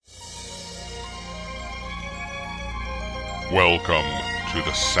Welcome to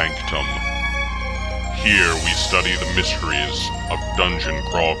the Sanctum. Here we study the mysteries of Dungeon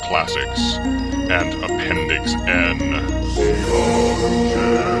Crawl Classics and Appendix N.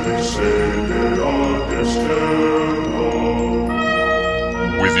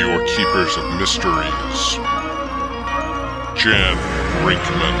 With your keepers of mysteries, Jen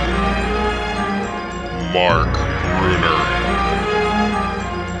Brinkman, Mark Bruner,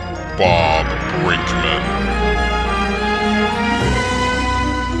 Bob Brinkman.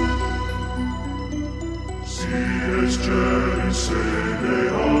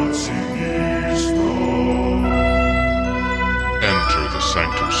 Enter the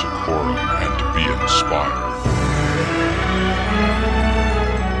Sanctum Sanctorum and be inspired.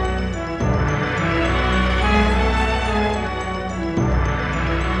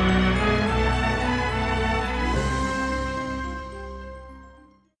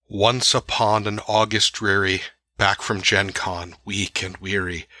 Once upon an August dreary, back from Gen Con, weak and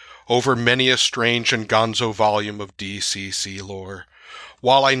weary, over many a strange and gonzo volume of DCC lore.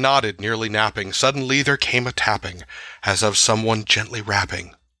 While I nodded, nearly napping, suddenly there came a tapping, as of someone gently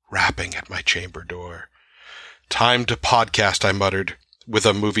rapping at my chamber door. Time to podcast, I muttered, with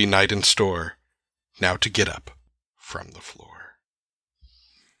a movie night in store. Now to get up from the floor.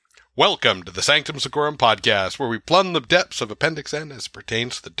 Welcome to the Sanctum Sanctorum podcast, where we plumb the depths of Appendix N as it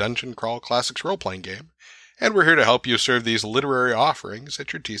pertains to the Dungeon Crawl Classics role-playing game, and we're here to help you serve these literary offerings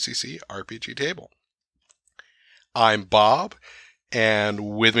at your DCC RPG table. I'm Bob,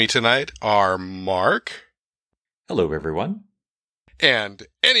 and with me tonight are Mark. Hello, everyone. And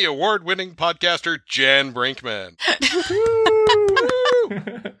any award-winning podcaster, Jen Brinkman.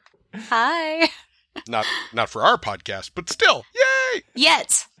 Hi. Not for our podcast, but still, yay!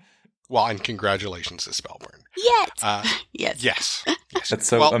 Yet. Well, and congratulations to Spellburn. Yet. Yes. Yes. That's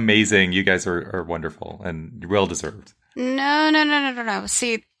so amazing. You guys are wonderful and well-deserved. No.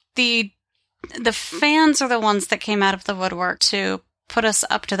 See, the fans are the ones that came out of the woodwork to put us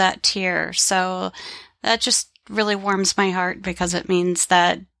up to that tier. So that just really warms my heart because it means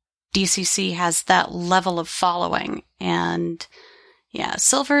that DCC has that level of following. And yeah,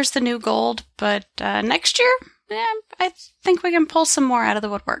 silver is the new gold, but next year, I think we can pull some more out of the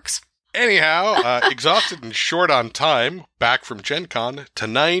woodworks. Anyhow, exhausted and short on time, back from Gen Con,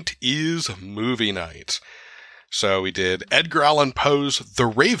 tonight is movie night. So we did Edgar Allan Poe's The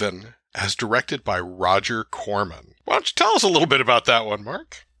Raven, as directed by Roger Corman. Why don't you tell us a little bit about that one,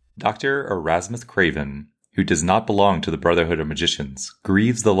 Mark? Dr. Erasmus Craven, who does not belong to the Brotherhood of Magicians,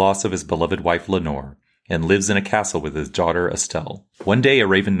 grieves the loss of his beloved wife Lenore, and lives in a castle with his daughter Estelle. One day a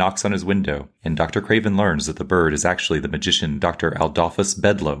raven knocks on his window, and Dr. Craven learns that the bird is actually the magician Dr. Adolphus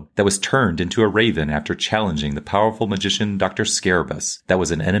Bedloe, that was turned into a raven after challenging the powerful magician Dr. Scarabus, that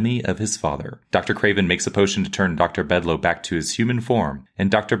was an enemy of his father. Dr. Craven makes a potion to turn Dr. Bedloe back to his human form, and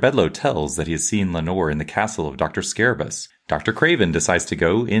Dr. Bedloe tells that he has seen Lenore in the castle of Dr. Scarabus. Dr. Craven decides to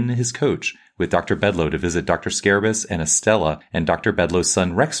go in his coach with Dr. Bedloe to visit Dr. Scarabus, and Estella and Dr. Bedloe's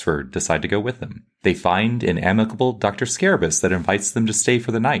son Rexford decide to go with them. They find an amicable Dr. Scarabus that invites them to stay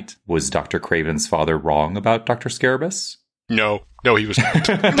for the night. Was Dr. Craven's father wrong about Dr. Scarabus? No, he was not.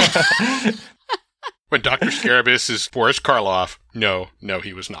 When Dr. Scarabus is Boris Karloff, no,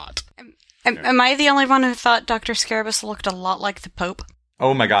 he was not. Am I the only one who thought Dr. Scarabus looked a lot like the Pope?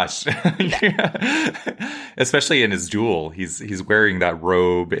 Oh my gosh. Especially in his duel. He's wearing that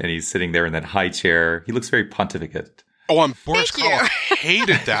robe and he's sitting there in that high chair. He looks very pontificate. Oh, and Boris Karloff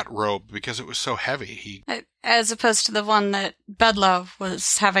hated that robe because it was so heavy. As opposed to the one that Bedloe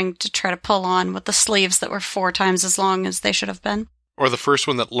was having to try to pull on with the sleeves that were 4 times as long as they should have been. Or the first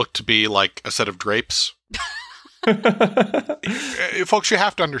one that looked to be like a set of drapes. Folks, you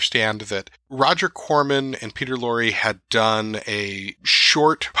have to understand that Roger Corman and Peter Lorre had done a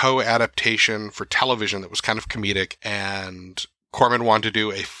short Poe adaptation for television that was kind of comedic, and Corman wanted to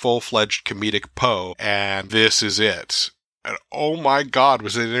do a full-fledged comedic Poe, and this is it. And oh my God,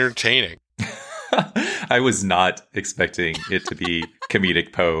 was it entertaining. I was not expecting it to be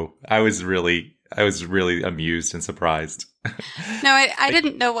comedic Poe. I was really amused and surprised. No, I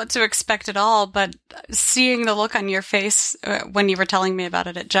didn't know what to expect at all, but seeing the look on your face when you were telling me about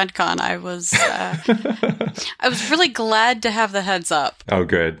it at Gen Con, I was really glad to have the heads up. Oh,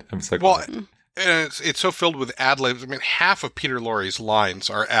 good. I'm so glad. Well, it's so filled with ad-libs. I mean, half of Peter Lorre's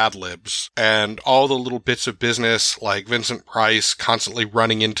lines are ad-libs, and all the little bits of business, like Vincent Price constantly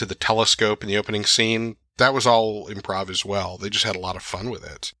running into the telescope in the opening scene, that was all improv as well. They just had a lot of fun with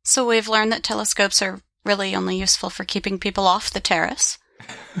it. So we've learned that telescopes are really only useful for keeping people off the terrace.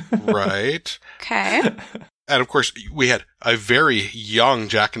 Right. Okay. And of course, we had a very young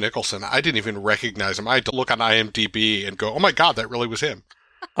Jack Nicholson. I didn't even recognize him. I had to look on IMDb and go, oh my God, that really was him.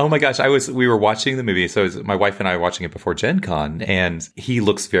 Oh my gosh, we were watching the movie. So it was my wife and I were watching it before Gen Con, and he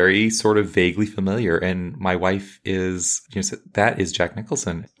looks very sort of vaguely familiar. And my wife said, that is Jack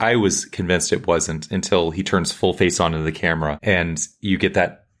Nicholson. I was convinced it wasn't until he turns full face on into the camera and you get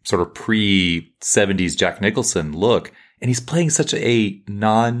that sort of pre-70s Jack Nicholson look. And he's playing such a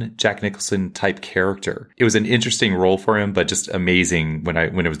non-Jack Nicholson type character. It was an interesting role for him, but just amazing when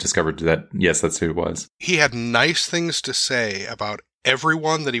it was discovered that, yes, that's who it was. He had nice things to say about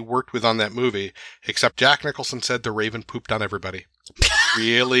everyone that he worked with on that movie, except Jack Nicholson said the Raven pooped on everybody.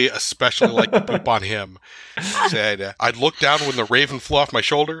 Really, especially like to poop on him. He said, I'd look down when the Raven flew off my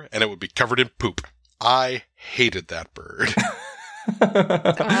shoulder and it would be covered in poop. I hated that bird.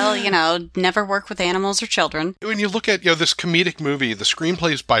 Well, never work with animals or children. When you look at, this comedic movie, the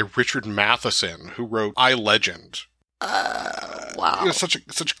screenplay is by Richard Matheson, who wrote I, Legend. Wow. Such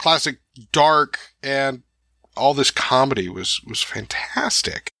a classic, dark, and all this comedy was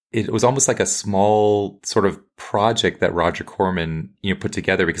fantastic. It was almost like a small sort of project that Roger Corman, put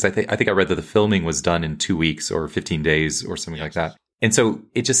together, because I think I read that the filming was done in 2 weeks or 15 days or something like that. And so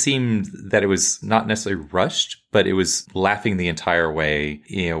it just seemed that it was not necessarily rushed, but it was laughing the entire way,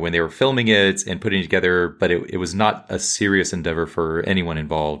 when they were filming it and putting it together. But it was not a serious endeavor for anyone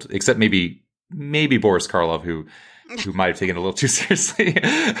involved, except maybe Boris Karloff, who might have taken it a little too seriously.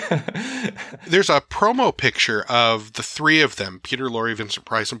 There's a promo picture of the three of them, Peter Lorre, Vincent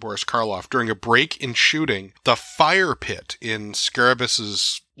Price, and Boris Karloff, during a break in shooting the fire pit in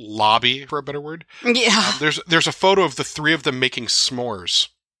Scaramus's lobby, for a better word. Yeah. There's a photo of the three of them making s'mores.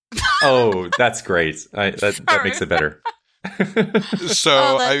 Oh, that's great. That makes it better.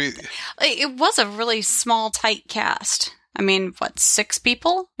 So, it was a really small, tight cast. I mean, 6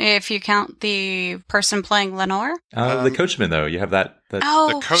 people, if you count the person playing Lenore? The coachman, though. You have that. The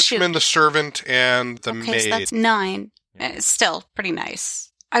coachman, the servant, and the maid. So that's 9. Still pretty nice.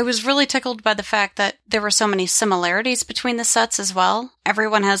 I was really tickled by the fact that there were so many similarities between the sets as well.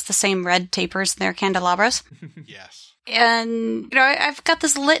 Everyone has the same red tapers in their candelabras. Yes. And, I've got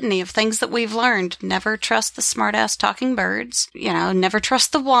this litany of things that we've learned. Never trust the smartass talking birds. Never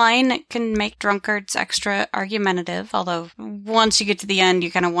trust the wine. It can make drunkards extra argumentative. Although, once you get to the end,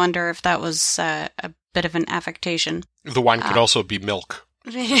 you kind of wonder if that was a bit of an affectation. The wine could also be milk.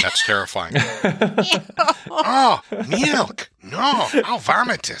 That's terrifying. Oh, milk. No. Oh,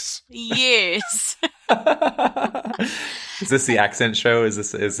 vomitus. Yes. Is this the accent show? Is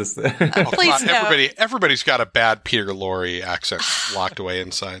this please no. Everybody's got a bad Peter Lorre accent locked away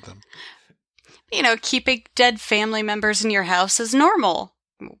inside them. Keeping dead family members in your house is normal.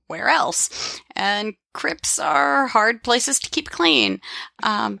 Where else? And crypts are hard places to keep clean.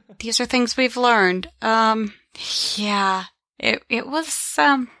 These are things we've learned. Yeah. It was,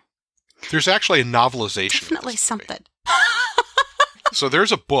 There's actually a novelization. Definitely something. So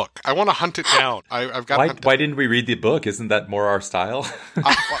there's a book. I want to hunt it down. I've got. Why didn't we read the book? Isn't that more our style?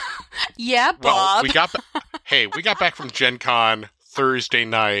 Yeah, Bob. Well, we got back from Gen Con Thursday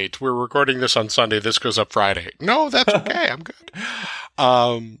night. We're recording this on Sunday. This goes up Friday. No, that's okay. I'm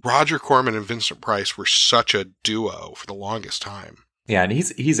good. Roger Corman and Vincent Price were such a duo for the longest time. Yeah, and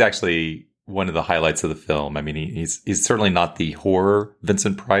he's actually one of the highlights of the film. I mean, he's certainly not the horror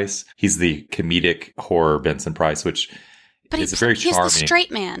Vincent Price. He's the comedic horror Vincent Price, which is very charming. He's the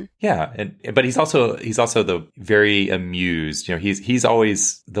straight man. Yeah, but he's also the very amused. He's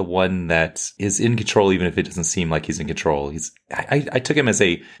always the one that is in control, even if it doesn't seem like he's in control. I took him as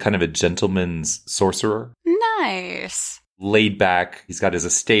a kind of a gentleman's sorcerer. Nice. Laid back. He's got his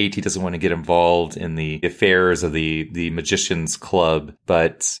estate. He doesn't want to get involved in the affairs of the magician's club.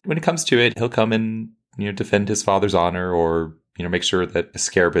 But when it comes to it, he'll come and, defend his father's honor or, make sure that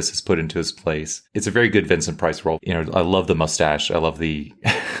Scarabus is put into his place. It's a very good Vincent Price role. I love the mustache. I love the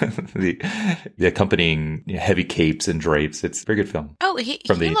the accompanying heavy capes and drapes. It's a very good film. Oh,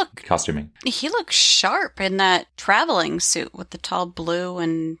 costuming. He looks sharp in that traveling suit with the tall blue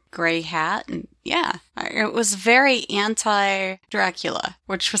and gray hat. And yeah, it was very anti-Dracula,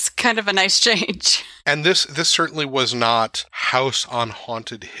 which was kind of a nice change. And this certainly was not House on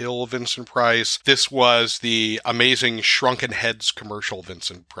Haunted Hill Vincent Price. This was the amazing Shrunken Heads commercial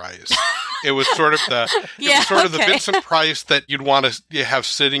Vincent Price. It was sort of the Vincent Price that you'd want to have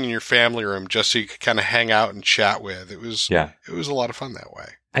sitting in your family room just so you could kind of hang out and chat with. It was a lot of fun that way.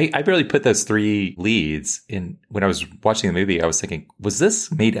 I barely put those 3 leads in. When I was watching the movie, I was thinking, was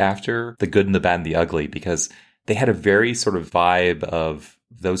this made after The Good and the Bad and the Ugly? Because they had a very sort of vibe of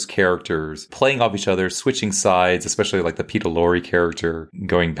those characters playing off each other, switching sides, especially like the Peter Lorre character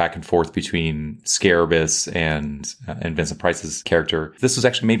going back and forth between Scarabaeus and Vincent Price's character. This was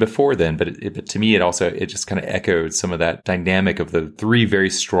actually made before then, but to me, it just kind of echoed some of that dynamic of the three very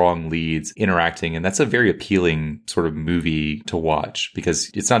strong leads interacting. And that's a very appealing sort of movie to watch because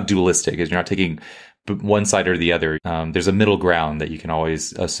it's not dualistic. You're not taking one side or the other. There's a middle ground that you can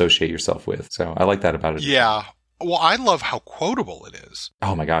always associate yourself with. So I like that about it. Yeah. Well, I love how quotable it is.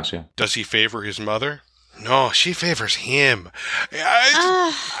 Oh my gosh, yeah. Does he favor his mother? No, she favors him.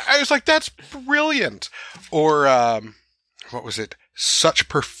 I was like, that's brilliant. Or, what was it? Such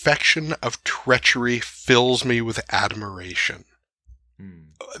perfection of treachery fills me with admiration.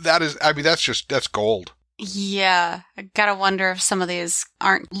 That's gold. Yeah, I gotta wonder if some of these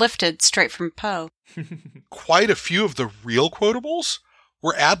aren't lifted straight from Poe. Quite a few of the real quotables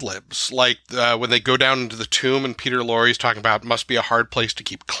were ad-libs, like when they go down into the tomb and Peter Lorre's talking about must be a hard place to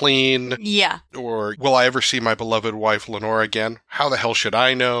keep clean. Yeah. Or will I ever see my beloved wife Lenore again? How the hell should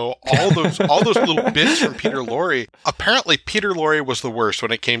I know? All those little bits from Peter Lorre. Apparently Peter Lorre was the worst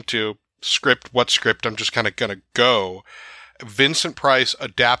when it came to script. What script? I'm just kind of gonna go. Vincent Price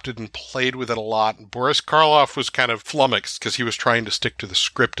adapted and played with it a lot. And Boris Karloff was kind of flummoxed because he was trying to stick to the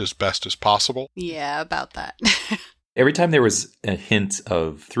script as best as possible. Yeah, about that. Every time there was a hint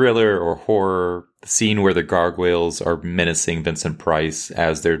of thriller or horror, the scene where the gargoyles are menacing Vincent Price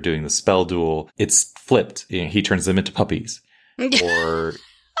as they're doing the spell duel, it's flipped. He turns them into puppies. And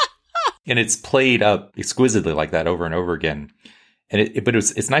it's played up exquisitely like that over and over again. And but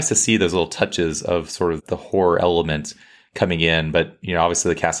it's nice to see those little touches of sort of the horror element coming in, but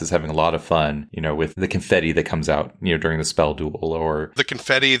obviously the cast is having a lot of fun, with the confetti that comes out, during the spell duel, or the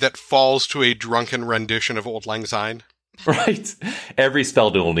confetti that falls to a drunken rendition of Auld Lang Syne. Right. Every spell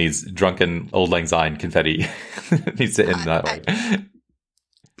duel needs drunken Auld Lang Syne confetti. It needs to end that way.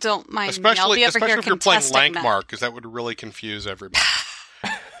 Don't mind me. I'll be over especially here if you're playing contesting Lankmark, because that would really confuse everybody.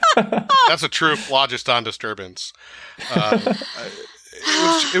 That's a true phlogiston disturbance.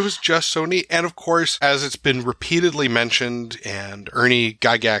 It was just so neat. And of course, as it's been repeatedly mentioned, and Ernie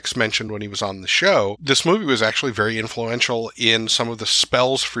Gygax mentioned when he was on the show, this movie was actually very influential in some of the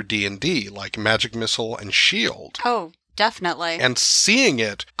spells for D&D, like Magic Missile and Shield. Oh, definitely. And seeing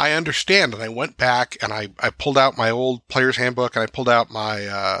it, I understand. And I went back and I pulled out my old player's handbook and I pulled out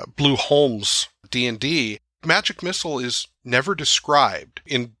my Blue Holmes D&D. Magic Missile is never described.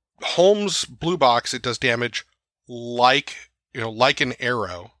 In Holmes' Blue Box, it does damage like an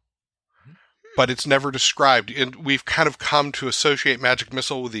arrow, but it's never described. And we've kind of come to associate Magic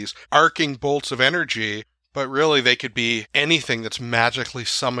Missile with these arcing bolts of energy, but really they could be anything that's magically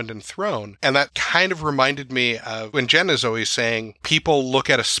summoned and thrown. And that kind of reminded me of when Jen is always saying people look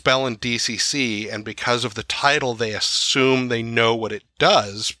at a spell in DCC and because of the title, they assume they know what it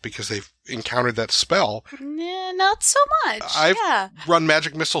does because they've encountered that spell. Not so much. I've run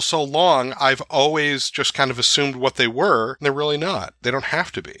Magic Missile so long, I've always just kind of assumed what they were, and they're really not. They don't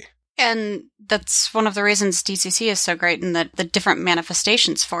have to be. And that's one of the reasons DCC is so great in that the different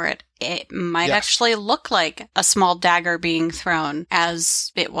manifestations for it. It might actually look like a small dagger being thrown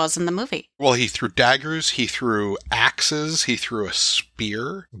as it was in the movie. Well, he threw daggers, he threw axes, he threw a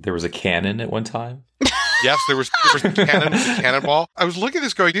spear. There was a cannon at one time. Yes, there was a cannon with a cannonball. I was looking at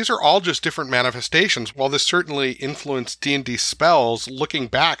this going, these are all just different manifestations. While this certainly influenced D&D spells, looking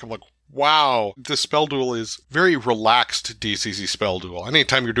back, I'm like, wow, this spell duel is very relaxed DCC spell duel.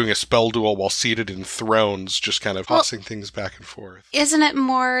 Anytime you're doing a spell duel while seated in thrones, just kind of tossing things back and forth. Isn't it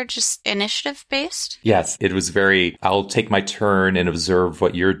more just initiative based? Yes, it was very, I'll take my turn and observe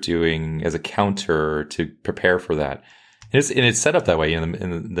what you're doing as a counter to prepare for that. And it's set up that way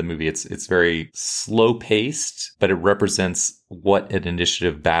in the movie. It's very slow paced, but it represents what an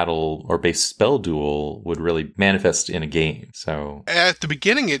initiative battle or base spell duel would really manifest in a game. So at the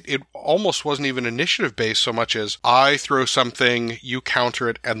beginning, it almost wasn't even initiative based so much as I throw something, you counter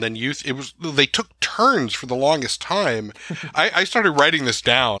it, and then they took turns for the longest time. I started writing this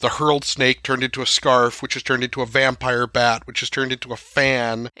down. The hurled snake turned into a scarf, which has turned into a vampire bat, which has turned into a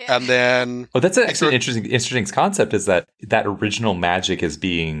fan, and then that's actually an interesting concept. Is that original magic is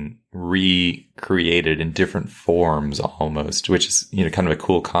being recreated in different forms almost, which is, kind of a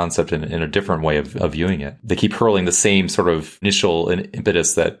cool concept in a different way of viewing it. They keep hurling the same sort of initial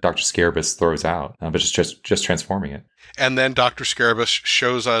impetus that Dr. Scarabaeus throws out, but just transforming it. And then Dr. Scarabaeus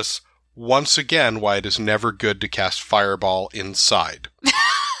shows us once again why it is never good to cast Fireball inside.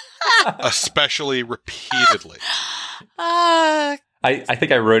 Especially repeatedly. I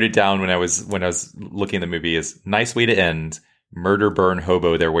think I wrote it down when I was looking at the movie as nice way to end. Murder, burn,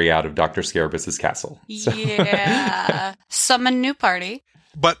 hobo their way out of Dr. Scarabaeus' castle. So. Yeah. Summon new party.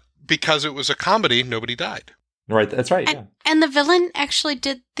 But because it was a comedy, nobody died. Right, that's right, yeah. And the villain actually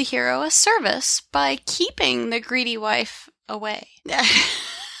did the hero a service by keeping the greedy wife away.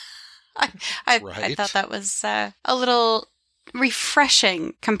 I thought that was a little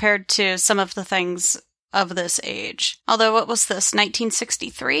refreshing compared to some of the things of this age. Although, what was this,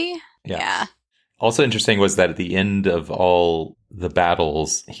 1963? Yeah. Also interesting was that at the end of all the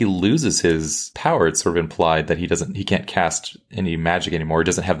battles, he loses his power. It's sort of implied that he can't cast any magic anymore. He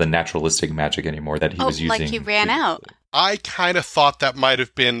doesn't have the naturalistic magic anymore that he was using. Like he ran out. I kind of thought that might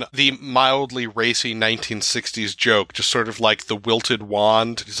have been the mildly racy 1960s joke, just sort of like the wilted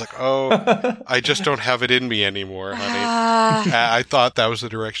wand. He's like, oh, I just don't have it in me anymore, honey. I thought that was the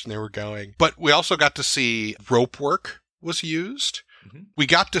direction they were going. But we also got to see rope work was used. Mm-hmm. We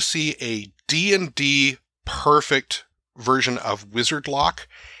got to see a D&D perfect version of Wizard Lock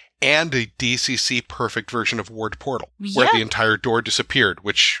and a DCC perfect version of Ward Portal, where the entire door disappeared,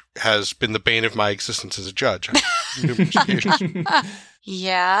 which has been the bane of my existence as a judge on numerous occasions.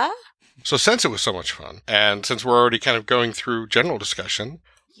 Yeah. So since it was so much fun, and since we're already kind of going through general discussion,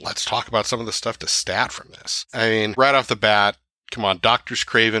 let's talk about some of the stuff to stat from this. I mean, right off the bat, come on, Doctors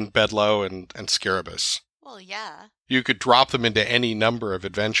Craven, Bedloe, and Scarabus. Well, yeah. You could drop them into any number of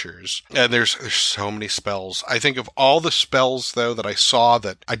adventures. And there's so many spells. I think of all the spells, though, that I saw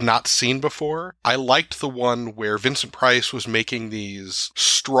that I'd not seen before, I liked the one where Vincent Price was making these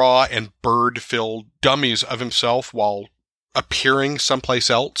straw and bird-filled dummies of himself while appearing someplace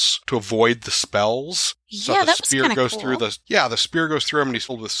else to avoid the spells. So Yeah, the that was spear kind of goes cool. through the spear goes through him and he's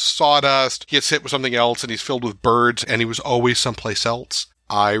filled with sawdust. He gets hit with something else and he's filled with birds and he was always someplace else.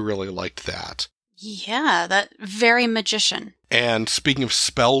 I really liked that. Yeah, that very magician. And speaking of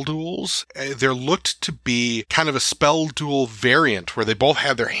spell duels, there looked to be kind of a spell duel variant where they both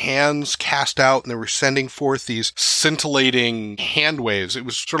had their hands cast out and they were sending forth these scintillating hand waves. It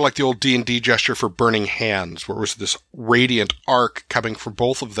was sort of like the old D&D gesture for burning hands, where it was this radiant arc coming from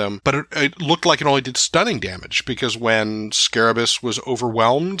both of them. But it looked like it only did stunning damage because when Scarabus was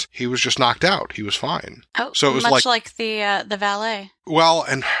overwhelmed, he was just knocked out. He was fine. Oh, so it was much like the valet. Well,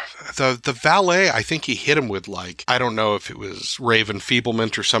 and the valet, I think he hit him with I don't know if it was Rave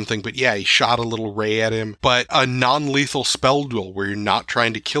Enfeeblement or something, but yeah, he shot a little ray at him. But a non-lethal spell duel where you're not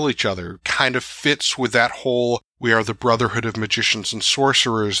trying to kill each other kind of fits with that whole, we are the Brotherhood of Magicians and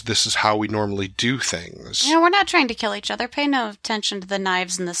Sorcerers, this is how we normally do things. Yeah, we're not trying to kill each other. Pay no attention to the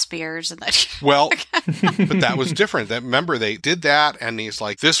knives and the spears. And that. Well, but that was different. Remember, they did that, and he's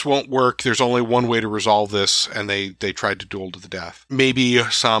like, this won't work, there's only one way to resolve this, and they tried to duel to the death. Maybe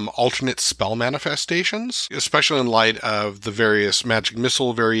some alternate spell manifestations, especially in light of the various magic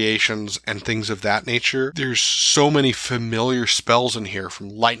missile variations and things of that nature. There's so many familiar spells in here, from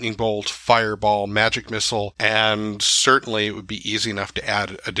Lightning Bolt, Fireball, Magic Missile, and certainly it would be easy enough to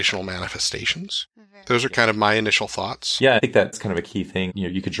add additional manifestations. Those are kind of my initial thoughts. Yeah, I think that's kind of a key thing.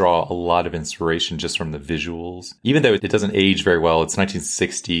 You could draw a lot of inspiration just from the visuals. Even though it doesn't age very well, it's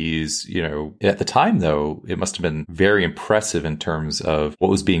 1960s, At the time, though, it must have been very impressive in terms of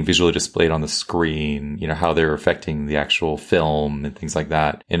what was being visually displayed on the screen, how they were affecting the actual film and things like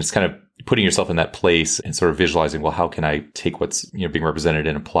that. And it's kind of putting yourself in that place and sort of visualizing, well, how can I take what's being represented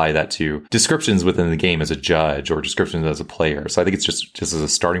and apply that to descriptions within the game as a judge or descriptions as a player. So I think it's just as a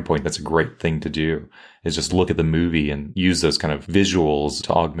starting point, that's a great thing to do, is just look at the movie and use those kind of visuals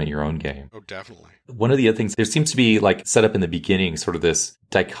to augment your own game. Oh, definitely. One of the other things, there seems to be set up in the beginning, sort of this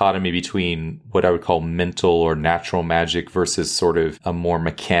dichotomy between what I would call mental or natural magic versus sort of a more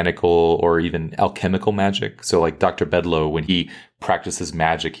mechanical or even alchemical magic. So like Dr. Bedloe, when he practices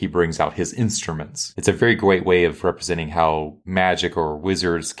magic, he brings out his instruments. It's a very great way of representing how magic or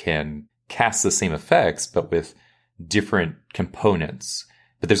wizards can cast the same effects, but with different components.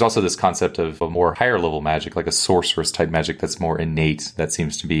 But there's also this concept of a more higher level magic, like a sorceress type magic that's more innate. That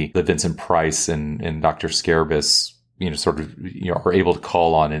seems to be the Vincent Price and Dr. Scarabus, are able to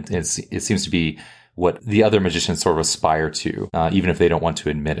call on. And it seems to be what the other magicians sort of aspire to, even if they don't want to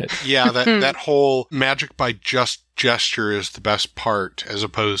admit it. Yeah, that whole magic by just gesture is the best part, as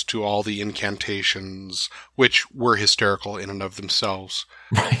opposed to all the incantations, which were hysterical in and of themselves.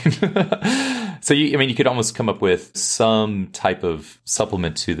 Right. So, you could almost come up with some type of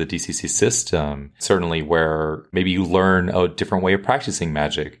supplement to the DCC system, certainly where maybe you learn a different way of practicing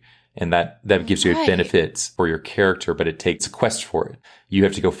magic. And that gives you a benefit for your character, but it takes a quest for it. You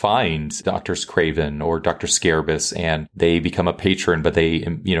have to go find Drs. Craven or Dr. Scarabus, and they become a patron, but they,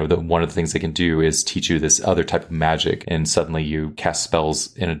 one of the things they can do is teach you this other type of magic, and suddenly you cast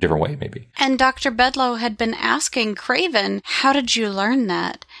spells in a different way, maybe. And Dr. Bedloe had been asking Craven, how did you learn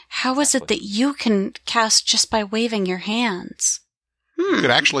that? How is it that you can cast just by waving your hands?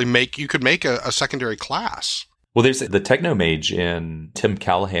 You could make a secondary class. Well, there's the Technomage in Tim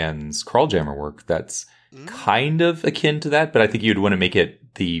Callahan's Crawljammer work that's kind of akin to that, but I think you'd want to make it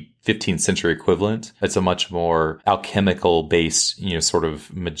the 15th century equivalent. It's a much more alchemical based, sort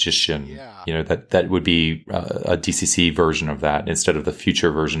of magician. Yeah. That would be a DCC version of that instead of the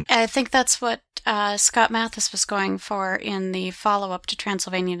future version. I think that's what Scott Mathis was going for in the follow-up to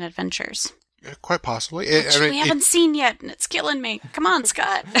Transylvanian Adventures. Quite possibly. Which we haven't seen yet, and it's killing me. Come on,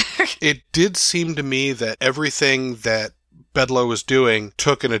 Scott. It did seem to me that everything that Bedlow was doing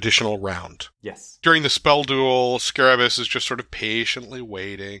took an additional round. Yes. During the spell duel, Scarabus is just sort of patiently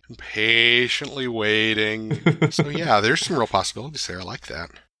waiting. So yeah, there's some real possibilities there. I like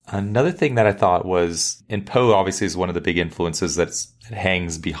that. Another thing that I thought was, and Poe obviously is one of the big influences that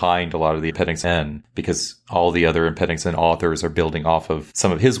hangs behind a lot of the Appendix N, because all the other Appendix N authors are building off of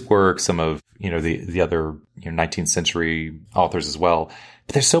some of his work, some of, the other 19th century authors as well.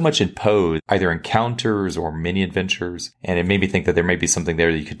 But there's so much in Poe, either encounters or mini adventures. And it made me think that there may be something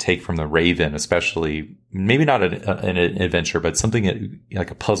there that you could take from the Raven, especially maybe not an adventure, but something like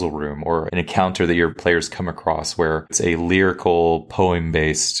a puzzle room or an encounter that your players come across where it's a lyrical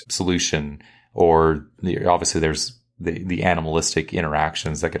poem-based solution, or obviously there's the animalistic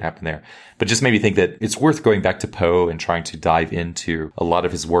interactions that could happen there. But just made me think that it's worth going back to Poe and trying to dive into a lot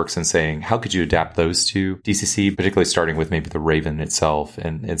of his works and saying, how could you adapt those to DCC, particularly starting with maybe the Raven itself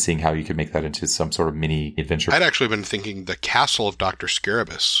and seeing how you could make that into some sort of mini adventure. I'd actually been thinking the Castle of Dr.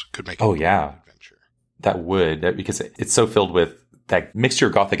 Scarabus could make an adventure. That would, because it's so filled with that mixture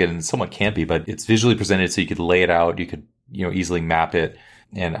of Gothic and somewhat campy, but it's visually presented so you could lay it out, you could easily map it.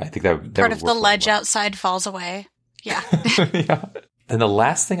 And I think that part of the ledge outside falls away. Yeah. Yeah. And the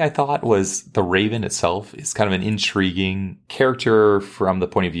last thing I thought was the Raven itself is kind of an intriguing character from the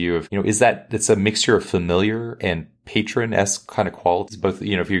point of view of, is that it's a mixture of familiar and patron-esque kind of qualities. Both,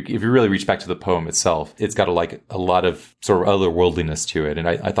 if you really reach back to the poem itself, it's got a lot of sort of otherworldliness to it. And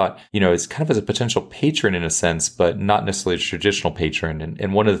I thought, it's kind of as a potential patron in a sense, but not necessarily a traditional patron.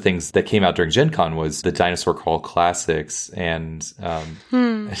 And one of the things that came out during Gen Con was the Dinosaur Crawl Classics. And,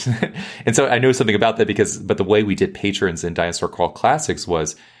 and so I know something about that but the way we did patrons in Dinosaur Crawl Classics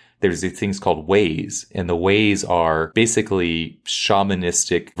was there's these things called ways, and the ways are basically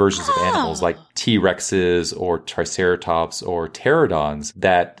shamanistic versions of animals like T-Rexes or Triceratops or pterodons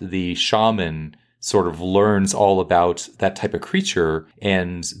that the shaman sort of learns all about that type of creature,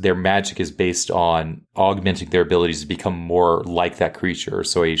 and their magic is based on augmenting their abilities to become more like that creature.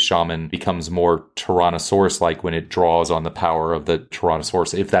 So a shaman becomes more Tyrannosaurus-like when it draws on the power of the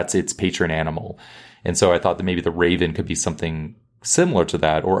Tyrannosaurus, if that's its patron animal. And so I thought that maybe the Raven could be something similar to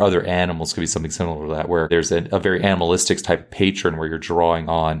that, or other animals could be something similar to that, where there's a very animalistic type of patron where you're drawing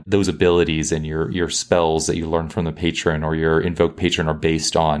on those abilities, and your spells that you learn from the patron or your invoke patron are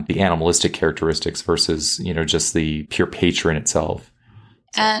based on the animalistic characteristics versus, just the pure patron itself.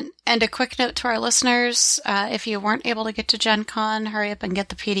 And a quick note to our listeners, if you weren't able to get to Gen Con, hurry up and get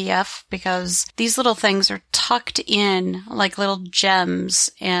the PDF, because these little things are tucked in like little gems,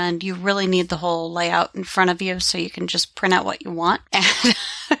 and you really need the whole layout in front of you so you can just print out what you want.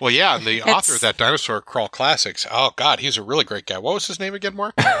 Well, yeah, and the author of that Dinosaur Crawl Classics, oh God, he's a really great guy. What was his name again,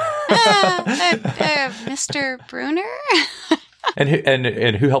 Mark? Mr. Bruner?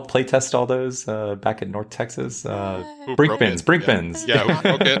 And who helped playtest all those back in North Texas? Brinkmans. Yeah, who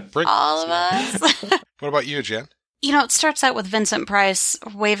broke it? All of us. What about you, Jen? It starts out with Vincent Price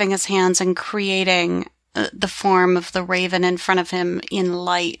waving his hands and creating the form of the Raven in front of him in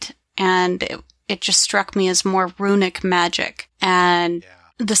light. And it just struck me as more runic magic. And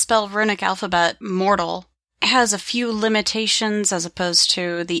the spell Runic Alphabet, Mortal, has a few limitations as opposed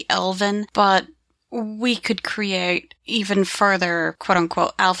to the Elven, but we could create even further,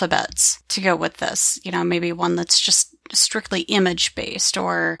 quote-unquote, alphabets to go with this. Maybe one that's just strictly image-based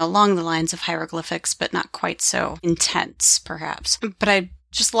or along the lines of hieroglyphics, but not quite so intense, perhaps. But I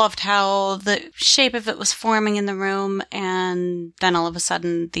just loved how the shape of it was forming in the room, and then all of a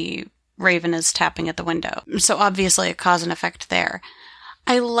sudden the Raven is tapping at the window. So obviously a cause and effect there.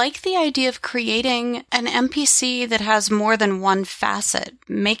 I like the idea of creating an NPC that has more than one facet.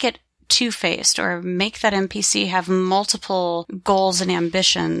 Make it two-faced, or make that NPC have multiple goals and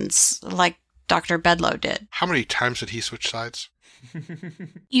ambitions like Dr. Bedlow did. How many times did he switch sides?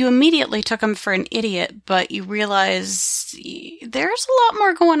 You immediately took him for an idiot, but you realize there's a lot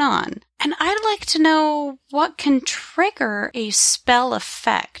more going on. And I'd like to know what can trigger a spell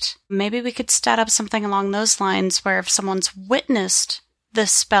effect. Maybe we could stat up something along those lines where if someone's witnessed the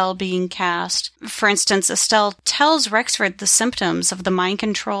spell being cast. For instance, Estelle tells Rexford the symptoms of the mind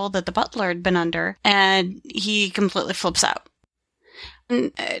control that the butler had been under, and he completely flips out.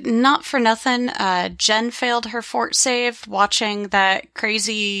 Not for nothing, Jen failed her fort save watching that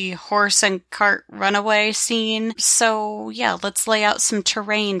crazy horse and cart runaway scene. So, yeah, let's lay out some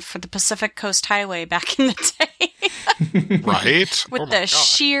terrain for the Pacific Coast Highway back in the day. Right? With the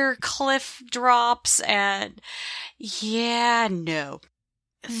sheer cliff drops and... Yeah, no.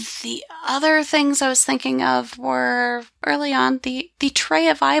 The other things I was thinking of were, early on, the tray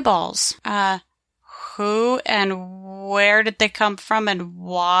of eyeballs. Who and where did they come from and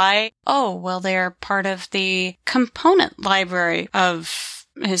why? Oh, well, they're part of the component library of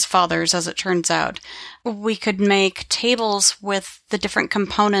his father's, as it turns out. We could make tables with the different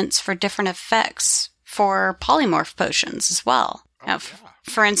components for different effects for polymorph potions as well. Now,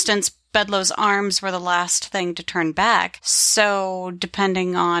 for instance, Bedloe's arms were the last thing to turn back, so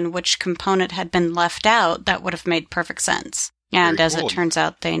depending on which component had been left out, that would have made perfect sense. And Very as cool. it turns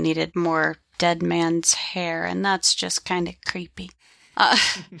out, they needed more dead man's hair, and that's just kind of creepy.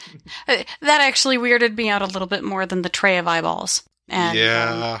 That actually weirded me out a little bit more than the tray of eyeballs. And,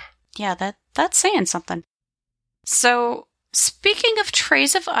 yeah. That's saying something. So, speaking of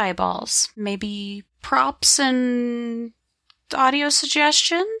trays of eyeballs, maybe props and audio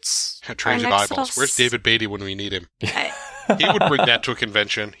suggestions? Trays of eyeballs. Where's David Beatty when we need him? He would bring that to a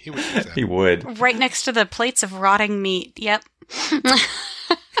convention. He would use that. He would. Right next to the plates of rotting meat. Yep.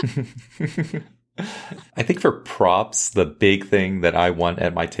 I think for props, the big thing that I want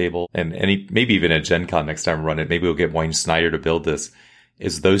at my table, and maybe even at Gen Con next time we run it, maybe we'll get Wayne Snyder to build this,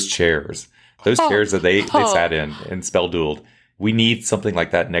 is those chairs. Those chairs that they sat in and spell dueled. We need something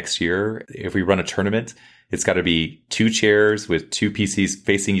like that next year. If we run a tournament, it's got to be 2 chairs with 2 PCs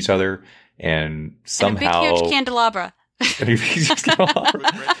facing each other, and somehow... And a big, huge candelabra. I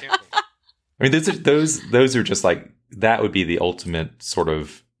mean, those are just like, that would be the ultimate sort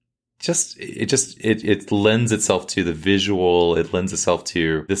of it lends itself to the visual. It lends itself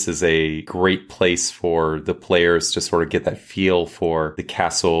to, this is a great place for the players to sort of get that feel for the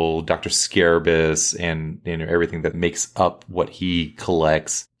castle, Dr. Scarabus, and everything that makes up what he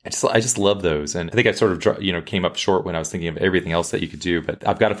collects. I just love those. And I think I sort of, came up short when I was thinking of everything else that you could do, but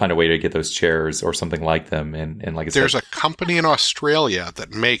I've got to find a way to get those chairs or something like them. And like I said, there's a company in Australia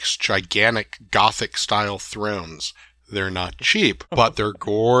that makes gigantic Gothic style thrones. They're not cheap, but they're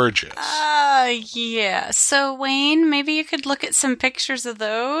gorgeous. Yeah. So, Wayne, maybe you could look at some pictures of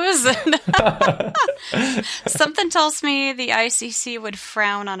those. Something tells me the ICC would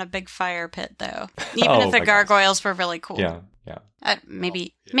frown on a big fire pit, though. Even if the gargoyles were really cool. Yeah.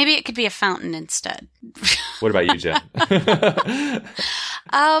 Maybe it could be a fountain instead. What about you, Jen?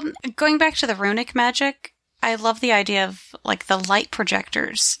 Going back to the runic magic, I love the idea of, like, the light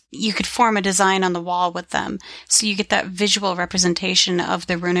projectors. You could form a design on the wall with them, so you get that visual representation of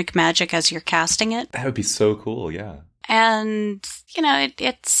the runic magic as you're casting it. That would be so cool, yeah. And,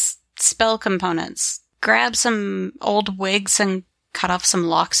 it's spell components. Grab some old wigs and cut off some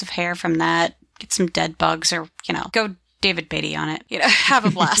locks of hair from that. Get some dead bugs, or, go David Beatty on it. Have a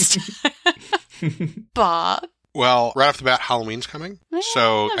blast. Bob? Well, right off the bat, Halloween's coming. Yeah,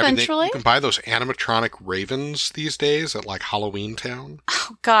 so eventually. You can buy those animatronic ravens these days at, like, Halloween Town.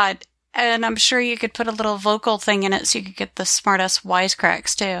 Oh, God. And I'm sure you could put a little vocal thing in it so you could get the smartass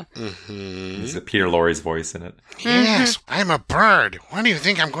wisecracks, too. Mm-hmm. Is it Peter Lorre's voice in it? Yes, I'm a bird. What do you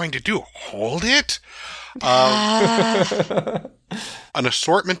think I'm going to do? Hold it? An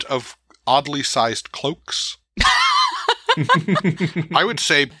assortment of oddly sized cloaks. I would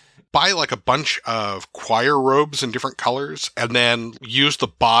say buy like a bunch of choir robes in different colors and then use the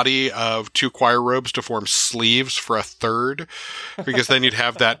body of 2 choir robes to form sleeves for a third, because then you'd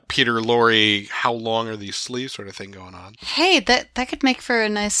have that Peter Lorre, how long are these sleeves sort of thing going on. Hey, that could make for a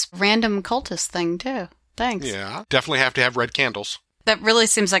nice random cultist thing, too. Thanks. Yeah, definitely have to have red candles. That really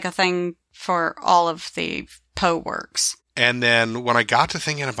seems like a thing for all of the Poe works. And then when I got to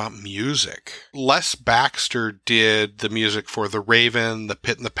thinking about music, Les Baxter did the music for The Raven, The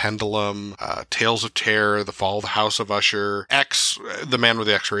Pit and the Pendulum, Tales of Terror, The Fall of the House of Usher, X, The Man with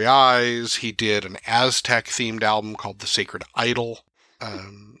the X-Ray Eyes. He did an Aztec-themed album called The Sacred Idol.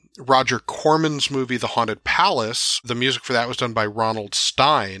 Roger Corman's movie, The Haunted Palace, the music for that was done by Ronald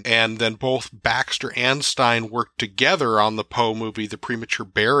Stein. And then both Baxter and Stein worked together on the Poe movie, The Premature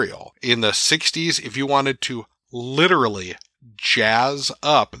Burial. In the 60s, if you wanted to literally jazz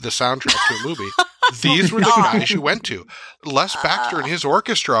up the soundtrack to a movie, these were the guys you went to. Les Baxter and his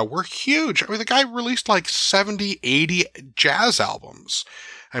orchestra were huge. I mean, the guy released like 70, 80 jazz albums.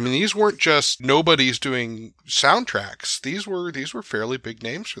 I mean, these weren't just nobodies doing soundtracks. These were fairly big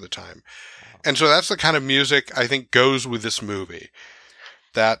names for the time. And so that's the kind of music I think goes with this movie.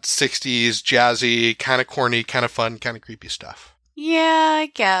 That 60s jazzy, kind of corny, kind of fun, kind of creepy stuff. Yeah,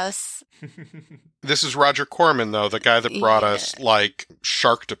 I guess. This is Roger Corman, though, the guy that brought us, like,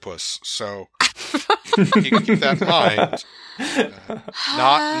 Sharktopus, so you can keep that in mind.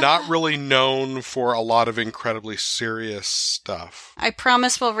 Not really known for a lot of incredibly serious stuff. I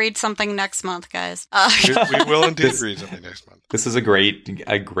promise we'll read something next month, guys. We will indeed read something next month. This is a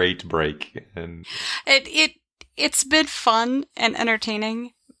great break. And it's been fun and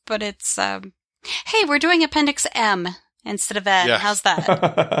entertaining, but it's, hey, we're doing Appendix M instead of N. Yes. How's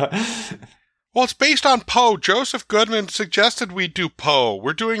that? Well, it's based on Poe. Joseph Goodman suggested we do Poe.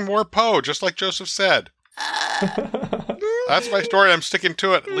 We're doing more Poe, just like Joseph said. That's my story. I'm sticking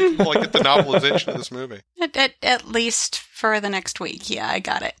to it. At least until I get the novelization of this movie. At least for the next week. Yeah, I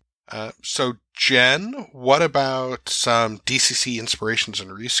got it. So, Jen, what about some DCC inspirations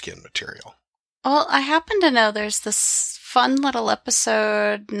and reskin material? Well, I happen to know there's this fun little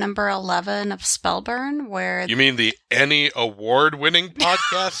episode, number 11 of Spellburn, where... You mean the Emmy award-winning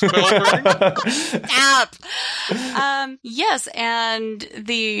podcast, Spellburn? Stop! Yes, and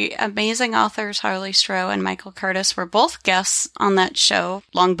the amazing authors Harley Stroh and Michael Curtis were both guests on that show,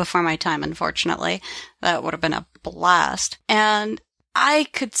 long before my time, unfortunately. That would have been a blast. And I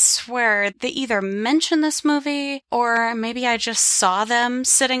could swear they either mentioned this movie, or maybe I just saw them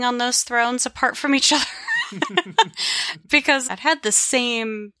sitting on those thrones apart from each other. Because it had the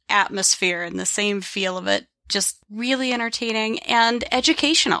same atmosphere and the same feel of it. Just really entertaining and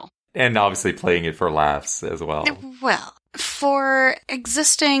educational. And obviously playing it for laughs as well. Well, for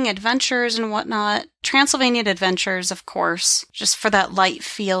existing adventures and whatnot, Transylvanian Adventures, of course, just for that light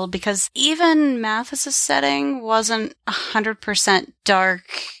feel, because even Mathis's setting wasn't 100%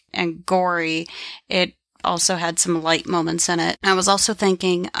 dark and gory. It also had some light moments in it. I was also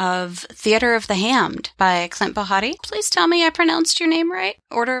thinking of Theater of the Damned by Clint Bohati. Please tell me I pronounced your name right.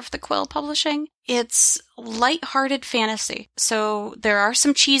 Order of the Quill Publishing. It's light-hearted fantasy. So there are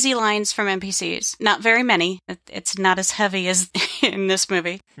some cheesy lines from NPCs. Not very many. It's not as heavy as in this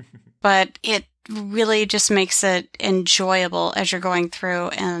movie. But it really just makes it enjoyable as you're going through,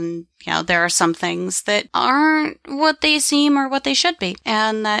 and there are some things that aren't what they seem or what they should be,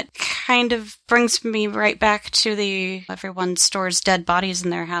 and that kind of brings me right back to everyone stores dead bodies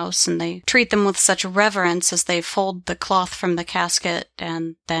in their house and they treat them with such reverence as they fold the cloth from the casket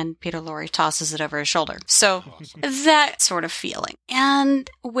and then Peter Lorre tosses it over his shoulder. So that sort of feeling. And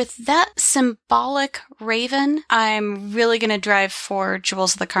with that symbolic raven, I'm really going to drive for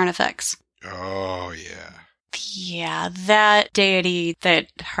Jewels of the Carnifex. Oh, yeah. Yeah, that deity that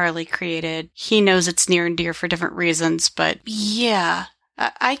Harley created, he knows it's near and dear for different reasons, but yeah,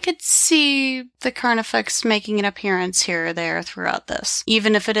 I could see the Carnifex making an appearance here or there throughout this,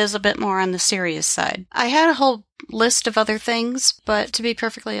 even if it is a bit more on the serious side. I had a whole list of other things, but to be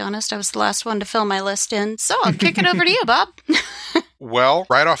perfectly honest, I was the last one to fill my list in, so I'll kick it over to you, Bob. Well,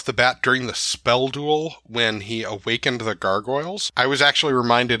 right off the bat, during the spell duel, when he awakened the gargoyles, I was actually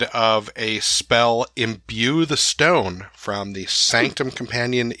reminded of a spell, Imbue the Stone, from the Sanctum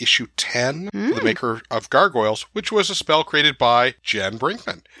Companion issue 10, the maker of gargoyles, which was a spell created by Jen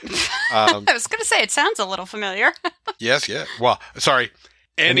Brinkman. I was going to say, it sounds a little familiar. Yes. Well, sorry.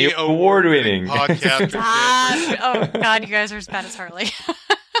 Any award-winning podcast. Oh, God, you guys are as bad as Harley.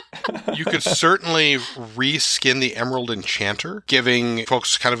 You could certainly reskin the Emerald Enchanter, giving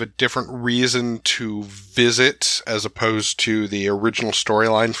folks kind of a different reason to visit as opposed to the original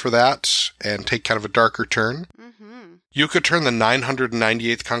storyline for that, and take kind of a darker turn. Mm-hmm. You could turn the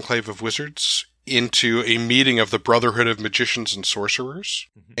 998th Conclave of Wizards into a meeting of the Brotherhood of Magicians and Sorcerers,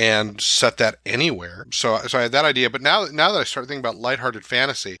 and set that anywhere. So I had that idea, but now that I start thinking about lighthearted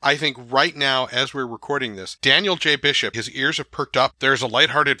fantasy, I think right now, as we're recording this, Daniel J. Bishop, his ears have perked up. There's a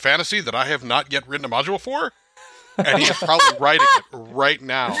lighthearted fantasy that I have not yet written a module for, and he's probably writing it right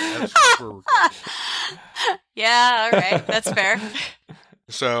now as we're recording. Yeah, all right, that's fair.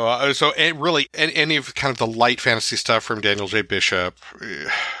 So really, any of kind of the light fantasy stuff from Daniel J. Bishop,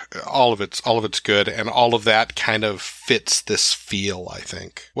 all of it's good, and all of that kind of fits this feel, I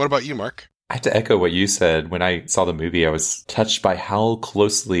think. What about you, Mark? I have to echo what you said. When I saw the movie, I was touched by how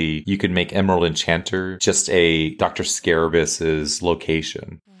closely you could make Emerald Enchanter just a Dr. Scarabus's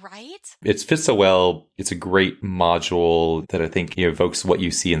location. Right? It fits so well. It's a great module that I think evokes what you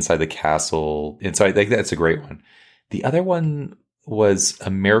see inside the castle. And so I think that's a great one. The other one was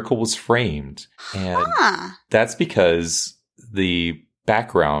A Miracle Was Framed. And that's because the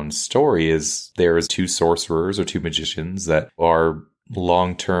background story is there's two sorcerers or two magicians that are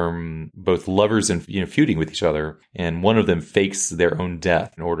long-term both lovers and feuding with each other, and one of them fakes their own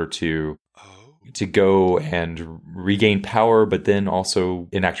death in order to to go and regain power, but then also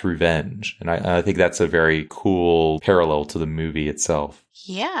enact revenge. And I think that's a very cool parallel to the movie itself.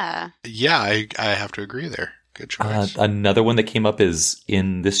 Yeah. Yeah, I have to agree there. Good choice. Another one that came up is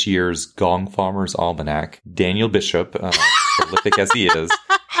in this year's Gong Farmer's Almanac. Daniel Bishop, prolific as he is,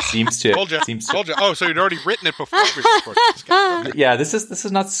 seems to. Told you. Oh, so you'd already written it before we recorded this guy. Okay. Yeah, this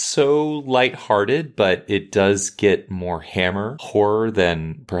is not so lighthearted, but it does get more Hammer horror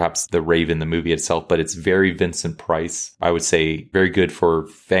than perhaps The Raven, the movie itself. But it's very Vincent Price. I would say very good for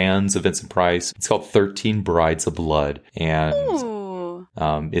fans of Vincent Price. It's called 13 Brides of Blood, and. Ooh.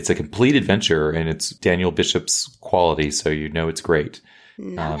 It's a complete adventure, and it's Daniel Bishop's quality, so you know it's great.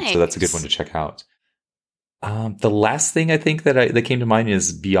 Nice. So that's a good one to check out. The last thing I think that came to mind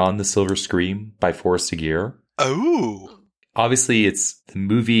is Beyond the Silver Scream by Forrest Aguirre. Oh. Obviously, it's the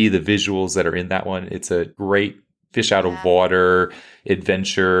movie, the visuals that are in that one. It's a great fish out of water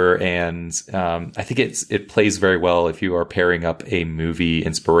adventure, and I think it plays very well if you are pairing up a movie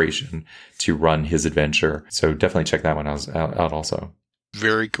inspiration to run his adventure. So definitely check that one out also.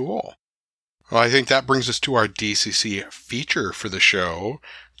 Very cool. Well, I think that brings us to our DCC feature for the show,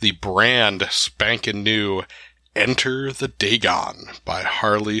 the brand spanking new Enter the Dagon by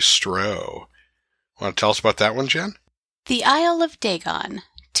Harley Stroh. Want to tell us about that one, Jen? The Isle of Dagon.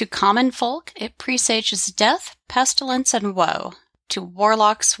 To common folk, it presages death, pestilence, and woe. To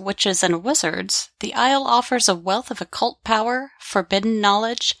warlocks, witches, and wizards, the Isle offers a wealth of occult power, forbidden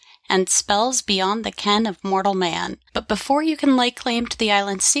knowledge, and spells beyond the ken of mortal man. But before you can lay claim to the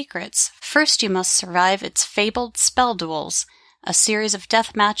island's secrets, first you must survive its fabled spell duels, a series of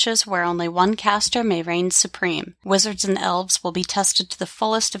death matches where only one caster may reign supreme. Wizards and elves will be tested to the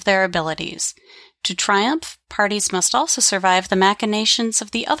fullest of their abilities. To triumph, parties must also survive the machinations of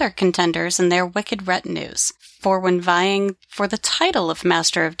the other contenders and their wicked retinues. For when vying for the title of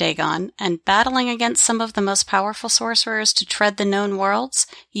Master of Dagon and battling against some of the most powerful sorcerers to tread the known worlds,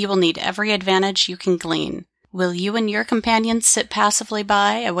 you will need every advantage you can glean. Will you and your companions sit passively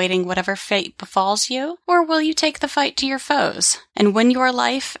by, awaiting whatever fate befalls you? Or will you take the fight to your foes? And when your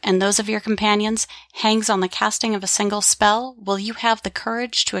life, and those of your companions, hangs on the casting of a single spell, will you have the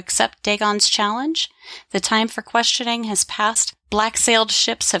courage to accept Dagon's challenge? The time for questioning has passed. Black-sailed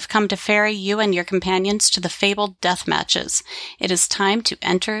ships have come to ferry you and your companions to the fabled death matches. It is time to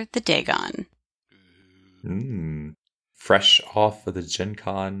enter the Dagon. Fresh off of the Gen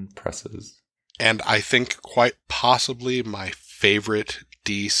Con presses. And I think quite possibly my favorite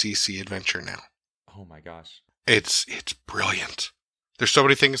DCC adventure now. Oh my gosh. It's brilliant. There's so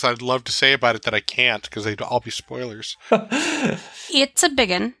many things I'd love to say about it that I can't because they'd all be spoilers. It's a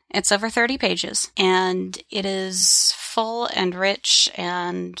biggin'. It's over 30 pages. And it is full and rich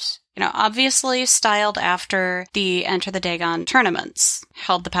and, obviously styled after the Enter the Dagon tournaments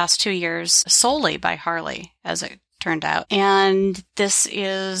held the past 2 years solely by Harley, as it turned out. And this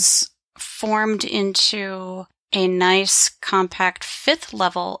is formed into a nice, compact 5th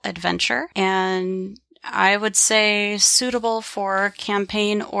level adventure, and I would say suitable for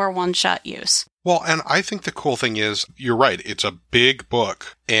campaign or one-shot use. Well, and I think the cool thing is, you're right, it's a big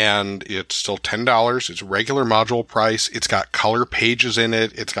book, and it's still $10. It's regular module price. It's got color pages in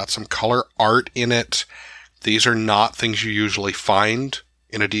it. It's got some color art in it. These are not things you usually find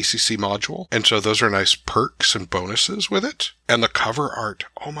in a DCC module. And so those are nice perks and bonuses with it. And the cover art.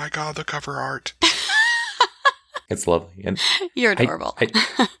 Oh my God, the cover art. It's lovely. And you're adorable.